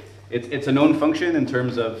complicated. It's a known function in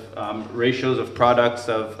terms of ratios of products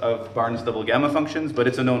of Barnes double gamma functions, but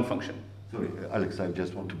it's a known function. Sorry, Alex, I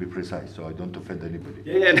just want to be precise so I don't offend anybody.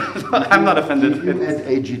 Yeah, no, I'm not offended. If you add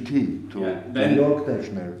AGT to then log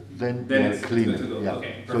Teschner, then then you're it's cleaner. good to go. Yeah.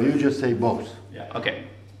 Okay, So you just say both. Yeah, okay.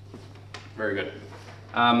 Very good.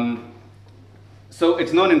 So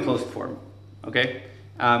it's known in closed form. okay?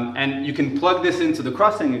 And you can plug this into the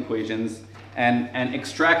crossing equations and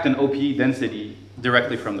extract an OPE density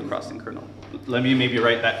directly from the crossing kernel. Let me maybe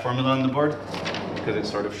write that formula on the board, because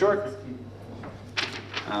it's sort of short.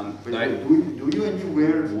 Do you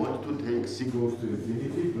anywhere want to take C goes to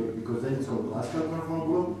infinity, but because then it's called classical conformal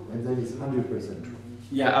group, and then it's 100% true?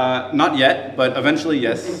 Yeah, not yet, but eventually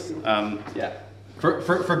yes. Yeah.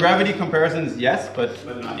 For gravity comparisons, yes, but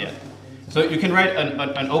not yet. So you can write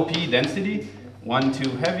an OPE density, 1, 2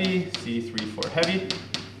 heavy, C, 3, 4 heavy,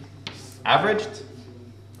 averaged,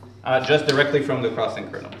 just directly from the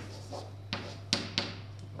crossing kernel.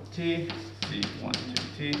 T, C, 1, 2,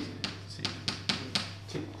 T, C,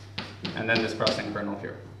 T. And then this crossing kernel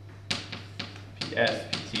here. PS,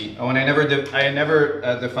 PT. Oh, and I never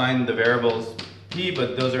defined the variables P,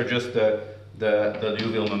 but those are just the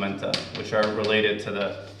Liouville momenta, which are related to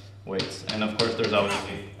the weights. And of course, there's always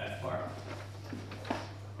F bar.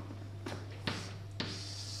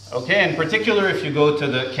 Okay, in particular, if you go to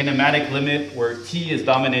the kinematic limit where T is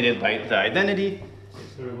dominated by the identity.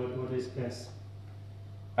 Sorry, what is S?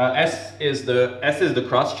 S is the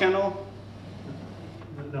cross channel.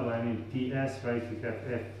 No, I mean PS, right? You have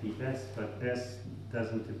FPS, but S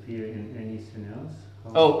doesn't appear in anything else.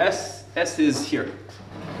 Oh, S is here.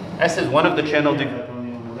 S is one of the channel. Yeah, but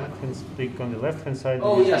only on the left-hand, click on the left-hand side.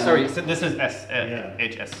 Oh yeah, sorry. So this is S, Yeah.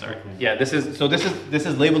 HS. Sorry. Okay. Yeah, this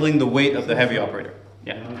is labeling the weight of the heavy operator.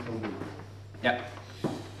 Yeah. Yeah.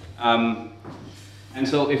 And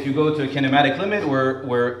so if you go to a kinematic limit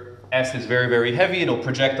where S is very, very heavy, it'll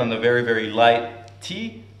project on the very, very light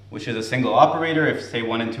T, which is a single operator. If say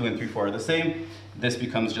 1 and 2 and 3, 4 are the same, this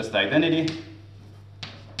becomes just the identity.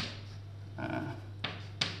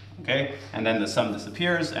 Okay, and then the sum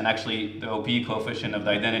disappears, and actually the OPE coefficient of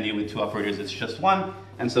the identity with 2 operators is just 1,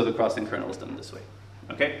 and so the crossing kernel is done this way.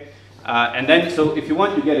 Okay, and then so if you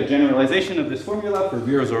want, you get a generalization of this formula for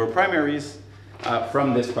Virasoro primaries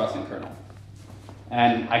from this crossing kernel.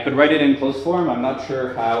 And I could write it in closed form. I'm not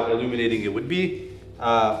sure how illuminating it would be,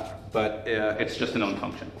 but it's just a known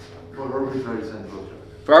function. For arbitrary central charge.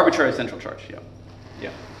 For arbitrary central charge, yeah.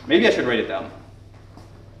 Yeah. Maybe I should write it down.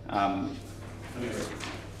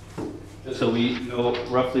 Just so we know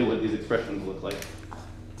roughly what these expressions look like.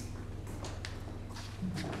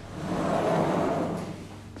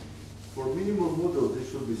 For minimal models,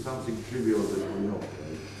 this should be something trivial that we know,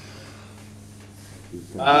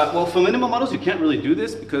 right? Well, for minimal models, you can't really do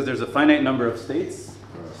this because there's a finite number of states.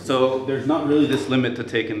 So there's not really this limit to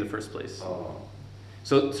take in the first place.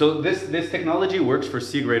 So this technology works for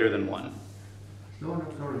C greater than 1. No,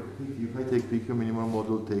 sorry. If I take PQ minimal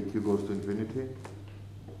model, take Q goes to infinity.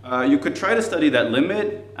 You could try to study that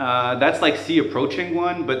limit. That's like C approaching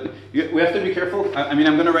 1, but we have to be careful. I mean,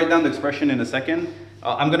 I'm going to write down the expression in a second.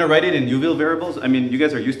 I'm going to write it in Liouville variables. I mean, you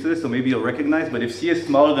guys are used to this, so maybe you'll recognize, but if C is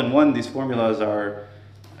smaller than 1, these formulas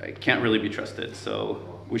can't really be trusted. So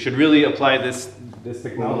we should really apply this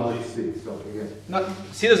technology.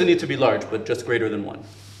 C doesn't need to be large, but just greater than 1.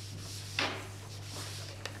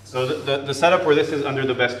 So the setup where this is under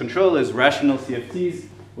the best control is rational CFTs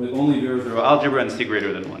with only Virasoro algebra and C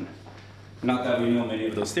greater than 1. Not that we know many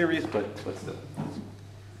of those theories, but still.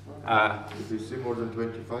 If you see more than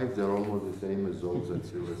 25, they're almost the same as those that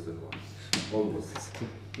see less than 1. Almost.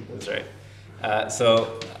 That's right.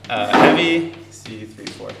 Heavy, C3,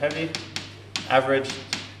 4 heavy. Average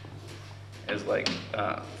is like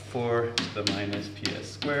 4 to the minus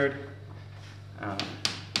PS squared. I'm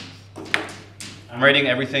writing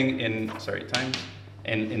everything in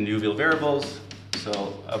Liouville variables.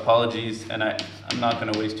 So apologies, and I'm not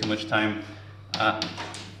going to waste too much time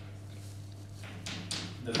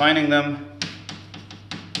defining them.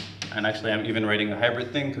 And actually, I'm even writing a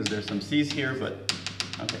hybrid thing because there's some C's here, but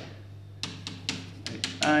okay.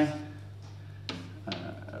 HI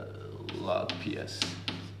log PS.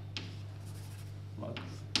 Log.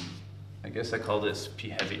 I guess I call this P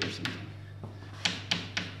heavy or something.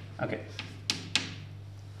 Okay.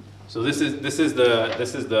 So this is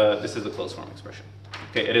the closed form expression.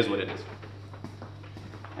 Okay, it is what it is.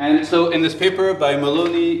 And so in this paper by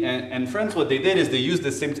Maloney and friends, what they did is they used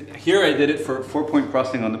the same. Here I did it for 4-point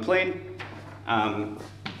crossing on the plane.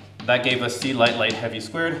 That gave us C light light heavy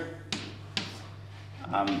squared.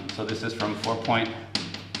 So this is from 4-point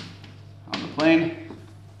on the plane.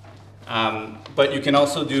 But you can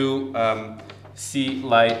also do C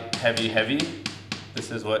light heavy heavy. This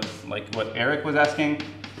is what Eric was asking.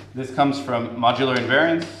 This comes from modular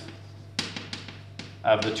invariance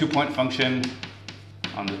of the 2-point function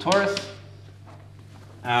on the torus.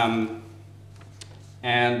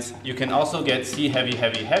 And you can also get C heavy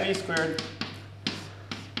heavy heavy squared.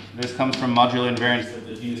 This comes from modular invariance of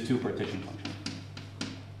the genus 2 partition function.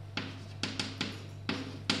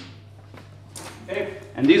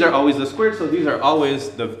 And these are always the squared, so these are always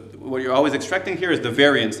what you're always extracting here is the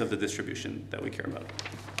variance of the distribution that we care about.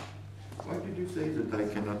 Why did you say that I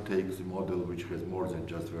cannot take the model which has more than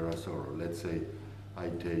just Virasoro? Let's say I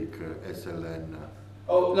take SLN.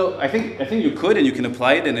 Oh no, I think you could, and you can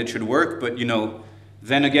apply it, and it should work. But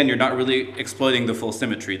then again, you're not really exploiting the full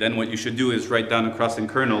symmetry. Then what you should do is write down a crossing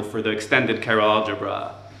kernel for the extended chiral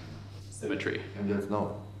algebra symmetry. And that's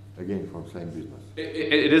known, again, from same business.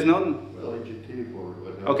 It is known? Well, EGT or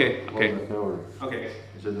whatever. Okay. Okay.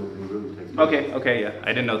 Instead of really take Okay, yeah. I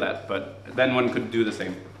didn't know that, but then one could do the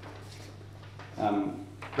same.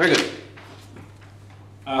 Very good.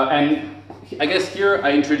 And I guess here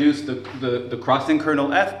I introduced the crossing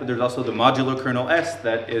kernel F, but there's also the modular kernel S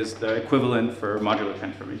that is the equivalent for modular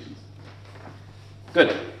transformations.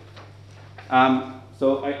 Good.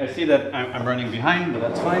 So I see that I'm running behind, but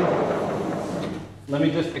that's fine. Let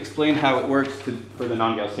me just explain how it works for the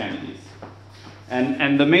non-Gaussianities.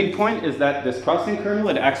 And the main point is that this crossing kernel,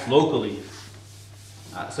 it acts locally.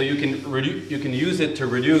 So you can use it to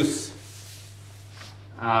reduce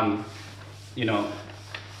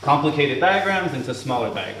complicated diagrams into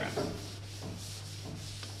smaller diagrams.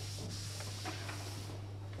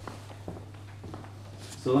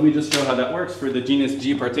 So let me just show how that works for the genus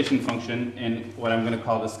G partition function in what I'm going to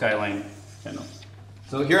call the skyline channel.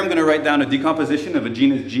 So here I'm going to write down a decomposition of a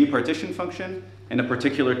genus G partition function in a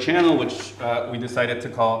particular channel, which we decided to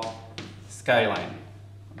call skyline.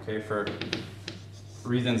 Okay, for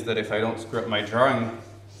reasons that if I don't screw up my drawing,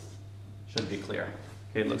 should be clear.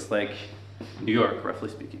 Okay, it looks like New York, roughly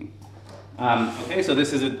speaking. Okay, so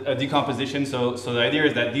this is a decomposition. So the idea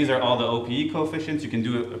is that these are all the OPE coefficients. You can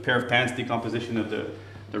do a pair of tans decomposition of the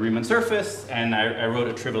Riemann surface, and I wrote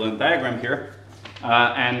a trivalent diagram here.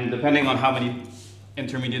 And depending on how many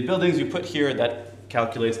intermediate buildings you put here, that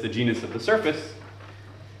calculates the genus of the surface.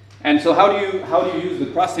 And so how do you use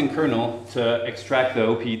the crossing kernel to extract the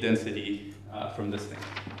OPE density from this thing?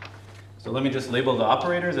 So let me just label the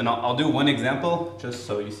operators, and I'll do one example just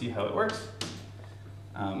so you see how it works.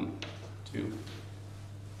 2,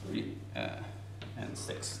 3, and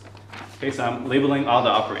 6. Okay, so I'm labeling all the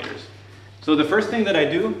operators. So the first thing that I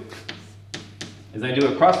do is I do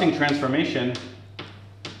a crossing transformation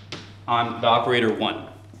on the operator 1.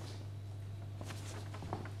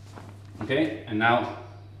 Okay, and now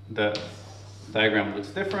the diagram looks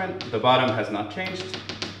different. The bottom has not changed.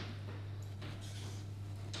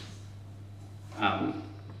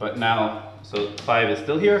 But now, so 5 is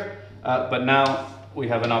still here, but now we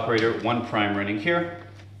have an operator 1 prime running here.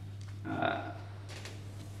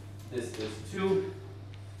 This is 2,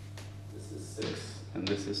 this is 6, and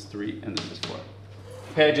this is 3, and this is 4.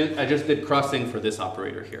 Okay, I just did crossing for this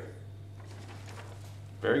operator here.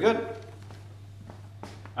 Very good.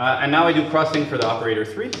 And now I do crossing for the operator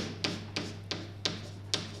 3.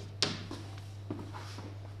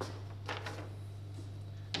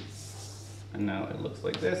 And now it looks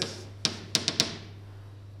like this.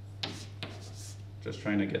 Just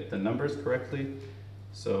trying to get the numbers correctly.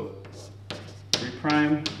 So 3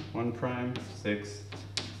 prime, 1 prime, 6,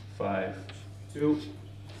 5, 2,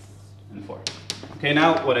 and 4. Okay,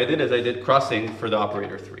 now what I did is I did crossing for the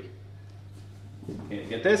operator 3. Okay,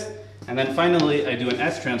 get this? And then finally I do an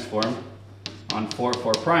S transform on 4,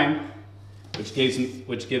 4 prime, which gives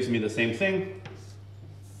me the same thing.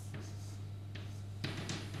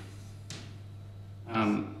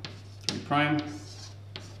 3 prime,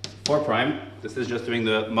 4 prime. This is just doing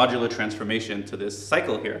the modular transformation to this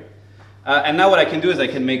cycle here. And now what I can do is I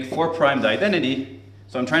can make 4 prime the identity.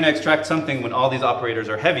 So I'm trying to extract something when all these operators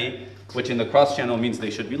are heavy, which in the cross channel means they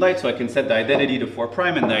should be light. So I can set the identity to 4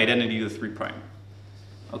 prime and the identity to 3 prime.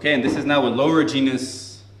 Okay, and this is now a lower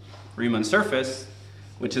genus Riemann surface,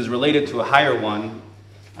 which is related to a higher one.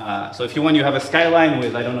 So if you have a skyline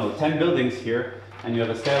with, I don't know, 10 buildings here, and you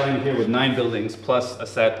have a skyline here with 9 buildings plus a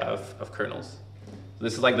set of kernels. So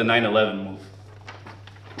this is like the 9/11 move.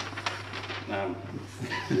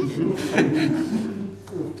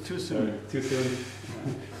 Too soon. Too soon.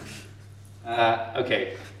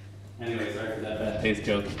 Okay. Anyway, sorry for that bad taste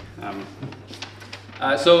joke.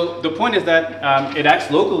 So the point is that it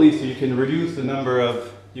acts locally, so you can reduce the number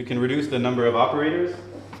of operators,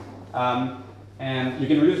 and you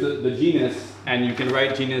can reduce the genus, and you can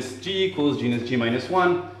write genus G equals genus G minus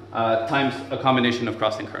 1 times a combination of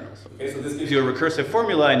crossing kernels. Okay, so this gives you a recursive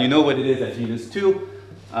formula, and you know what it is at genus 2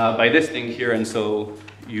 by this thing here, and so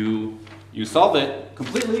you solve it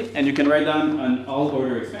completely, and you can write down an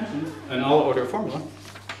all-order expansion, an all-order formula.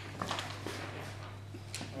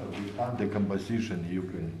 With pan-decomposition,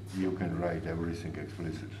 you can write everything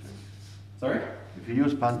explicitly. Sorry? If you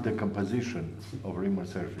use pan-decomposition of Riemann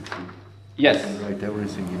surface, Yes. You can write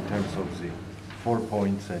everything in terms of the 4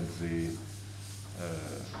 points and the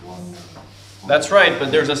one. That's right,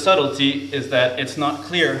 but there's a subtlety, is that it's not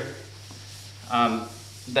clear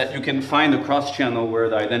that you can find a cross-channel where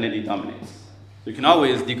the identity dominates. You can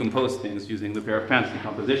always decompose things using the pair of pants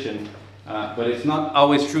decomposition, but it's not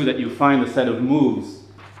always true that you find a set of moves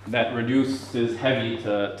that reduces heavy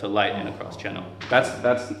to light in a cross-channel.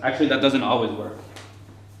 Actually, that doesn't always work.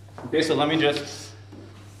 Okay, so let me just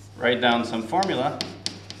write down some formula.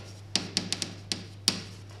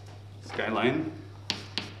 Skyline.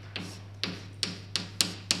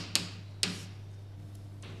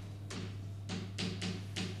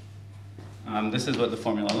 This is what the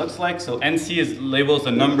formula looks like. So NC labels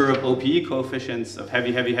the number of OPE coefficients, of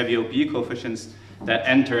heavy OPE coefficients that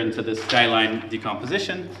enter into this skyline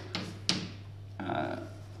decomposition.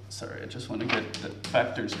 Sorry, I just want to get the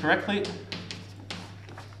factors correctly.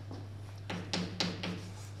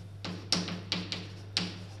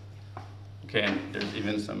 Okay, and there's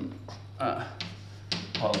even some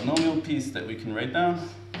polynomial piece that we can write down.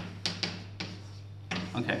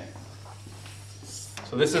 Okay.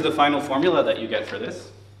 So this is the final formula that you get for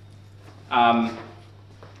this.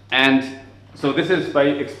 And so this is by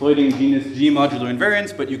exploiting genus G modular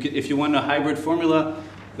invariance, but you could, if you want a hybrid formula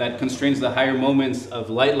that constrains the higher moments of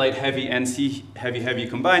light, heavy, and C, heavy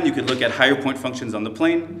combined, you could look at higher point functions on the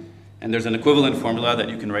plane, and there's an equivalent formula that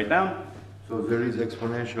you can write down. So there is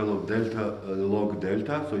exponential of delta, log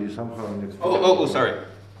delta, so you somehow... Oh, sorry.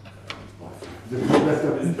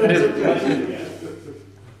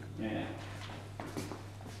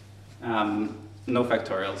 No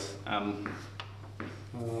factorials.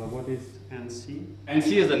 What is NC?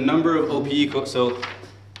 NC is the number of OPE, so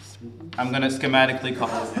I'm going to schematically call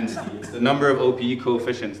this NC. It's the number of OPE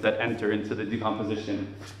coefficients that enter into the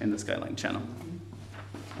decomposition in the skyline channel.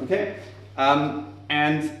 Okay?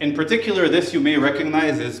 And in particular, this you may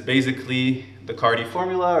recognize is basically the Cardy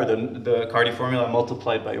formula, or the Cardy formula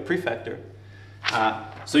multiplied by a prefactor.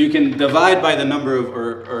 So you can divide by the number of,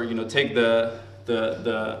 or you know, take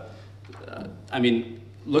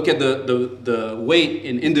look at the weight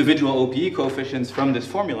in individual OPE coefficients from this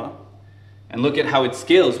formula, and look at how it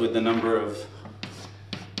scales with the number of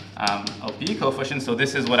OPE coefficients. So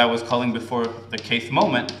this is what I was calling before the kth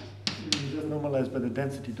moment. You just normalize by the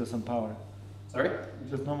density to some power. Sorry? You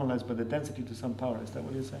just normalize by the density to some power. Is that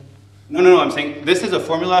what you're saying? No. I'm saying this is a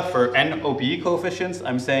formula for n OPE coefficients.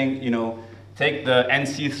 I'm saying, you know, take the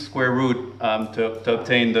nth square root to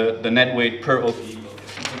obtain the net weight per OPE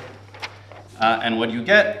coefficient. And what you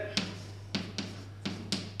get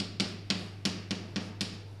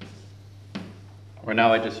or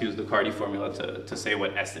now I just use the Cardy formula to say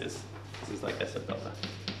what S is. This is like S of delta.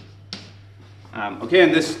 Okay,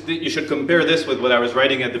 and you should compare this with what I was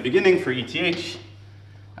writing at the beginning for ETH,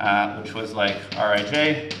 which was like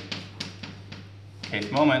Rij,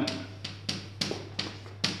 kth moment.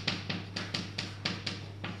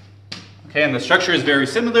 Okay, and the structure is very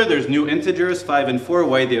similar. There's new integers, 5 and 4.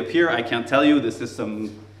 Why they appear, I can't tell you. This is some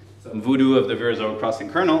voodoo of the Virasoro crossing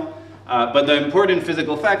kernel. But the important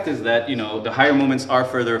physical fact is that, you know, the higher moments are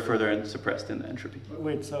further suppressed in the entropy.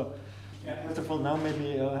 Wait, so first of all, now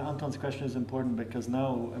maybe Anton's question is important, because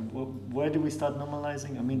now where do we start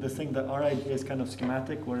normalizing? I mean, the thing that Rij is kind of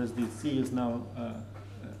schematic, whereas the C is now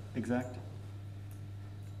exact.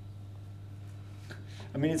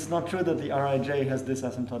 I mean, it's not true that the Rij has this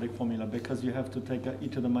asymptotic formula, because you have to take e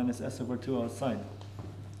to the minus s over 2 outside.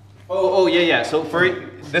 Oh, yeah. So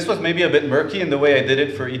this was maybe a bit murky in the way I did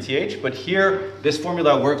it for ETH, but here, this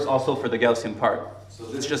formula works also for the Gaussian part. So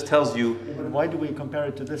this just tells you... But why do we compare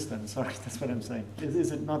it to this then? Sorry, that's what I'm saying.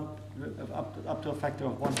 Is it not up to a factor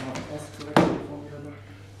of 1/2 s to the formula?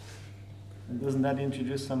 And doesn't that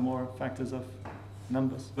introduce some more factors of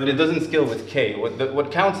numbers? But it doesn't scale with k.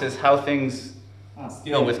 What counts is how things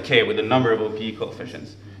scale with k, with the number of OPE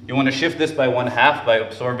coefficients. You want to shift this by 1/2 by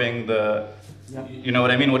absorbing the... Yeah. You know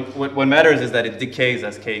what I mean? What matters is that it decays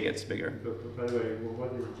as k gets bigger. By the way,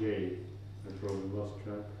 what is J? I probably lost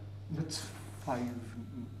track. That's 5.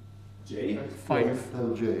 J?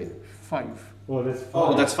 5. J. 5. Oh, that's 5.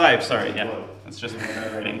 Oh, that's 5, sorry, yeah. That's just what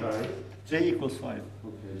I'm writing. J equals 5.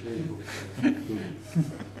 Okay, J equals 5.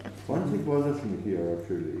 One thing bothers me here,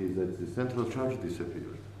 actually, is that the central charge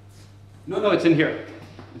disappeared. No, it's in here.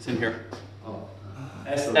 It's in here. Oh.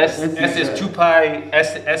 S is 2 pi,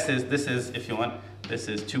 S is, this is, if you want, this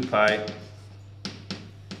is 2 pi.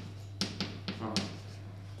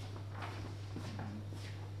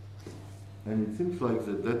 And it seems like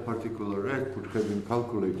that particular S could have been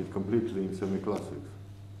calculated completely in semi-classics.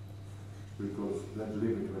 Because that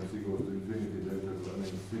limit when C goes to infinity, delta, I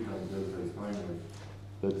mean, C times delta is finite.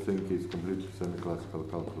 That thing is completely semi-classical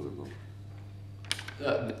calculable.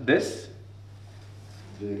 This?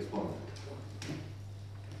 The exponent.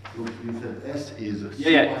 Look, you said S is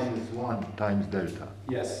Yeah. minus 1 times delta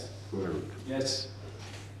Yes. square root. Yes.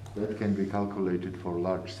 That can be calculated for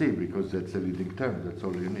large C because that's a leading term. That's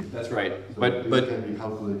all you need. That's right. So But this can be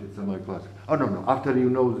calculated semi-classical. Oh no, after you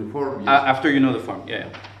know the form. Yes. after you know the form, yeah.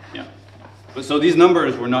 But so these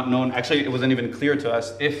numbers were not known. Actually, it wasn't even clear to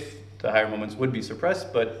us if the higher moments would be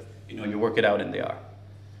suppressed. But you work it out and they are.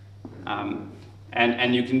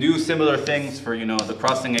 And you can do similar things for the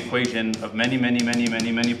crossing equation of many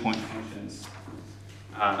point functions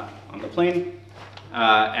on the plane.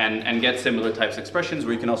 And get similar types of expressions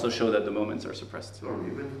where you can also show that the moments are suppressed. So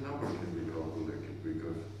even the number can be calculated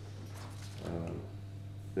because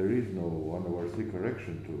there is no 1/C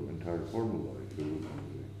correction to entire formula if you look on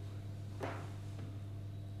the.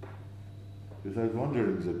 Because I was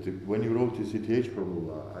wondering that when you wrote the CTH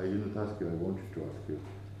formula, I didn't ask you, I wanted to ask you.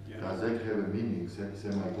 Yeah. Does that have a meaning,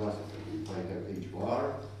 semi-classical? If I have H bar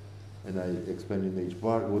and I expand in H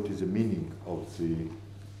bar, what is the meaning of the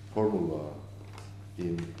formula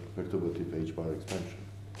in perturbative H bar expansion?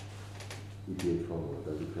 CTH formula,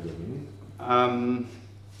 does it have a meaning?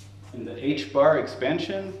 In the H bar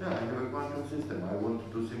expansion? Yeah, I have a quantum system. I want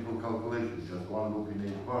to do simple calculations, just one loop in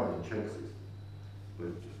H bar and checks it.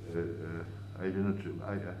 But I do not.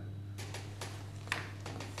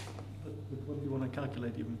 But what do you want to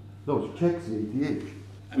calculate even? No, it checks the ATH.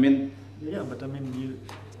 I mean, Yeah, but I mean,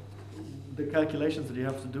 the calculations that you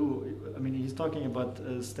have to do, I mean, he's talking about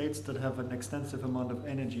states that have an extensive amount of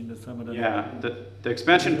energy in the thermodynamic. yeah, the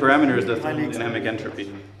expansion parameter is the thermodynamic entropy.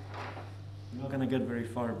 You're not going to get very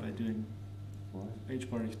far by doing Why?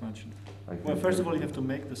 H-bar expansion. I Well, think first of that- all, you have to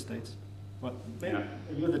make the states. Well, maybe, Yeah.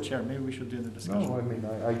 you're the chair, maybe we should do the discussion. No, I mean,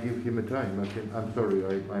 I give him a time. I'm sorry,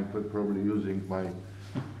 I'm probably using my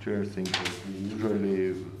chair thing. But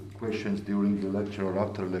usually questions during the lecture or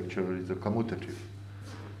after lecture is a commutative.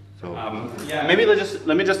 So, Yeah, maybe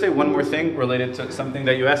let me just say one more thing related to something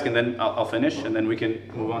that you asked, and then I'll finish, and then we can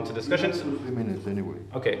move on to discussions. 3 minutes anyway.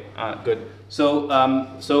 Okay, good. So,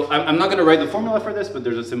 I'm not going to write the formula for this, but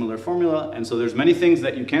there's a similar formula, and so there's many things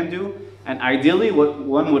that you can do. And ideally, what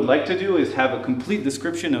one would like to do is have a complete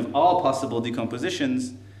description of all possible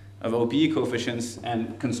decompositions of OPE coefficients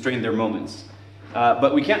and constrain their moments.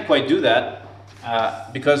 But we can't quite do that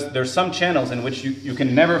because there's some channels in which you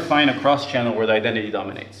can never find a cross channel where the identity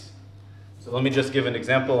dominates. So let me just give an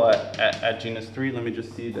example at genus 3. Let me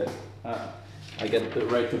just see that I get the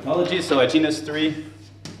right topology. So at genus 3,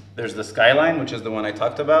 there's the skyline, which is the one I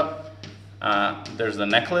talked about. There's the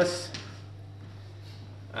necklace.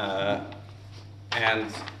 And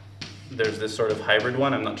there's this sort of hybrid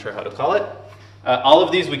one. I'm not sure how to call it. All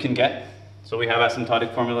of these we can get. So we have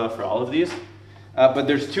asymptotic formula for all of these. But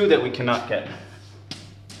there's two that we cannot get,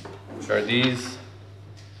 which are these.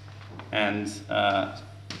 And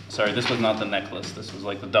sorry, this was not the necklace. This was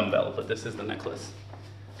like the dumbbell, but this is the necklace.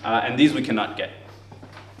 And these we cannot get.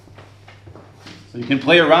 So you can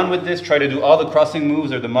play around with this, try to do all the crossing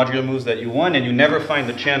moves or the modular moves that you want, and you never find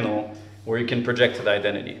the channel where you can project to the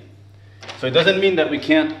identity. So it doesn't mean that we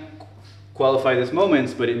can't qualify these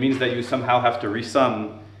moments, but it means that you somehow have to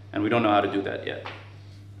resum, and we don't know how to do that yet.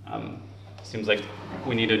 Seems like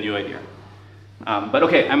we need a new idea. But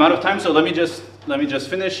okay, I'm out of time, so let me just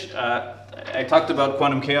finish. I talked about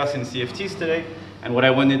quantum chaos in CFTs today, and what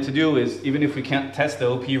I wanted to do is, even if we can't test the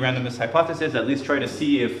OPE randomness hypothesis, at least try to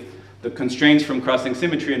see if the constraints from crossing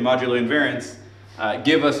symmetry and modular invariance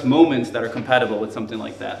give us moments that are compatible with something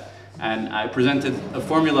like that. And I presented a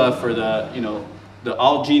formula for the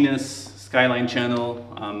all genus skyline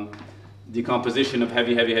channel decomposition of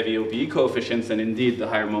heavy OPE coefficients, and indeed the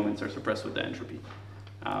higher moments are suppressed with the entropy.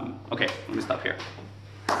 Okay, let me stop here.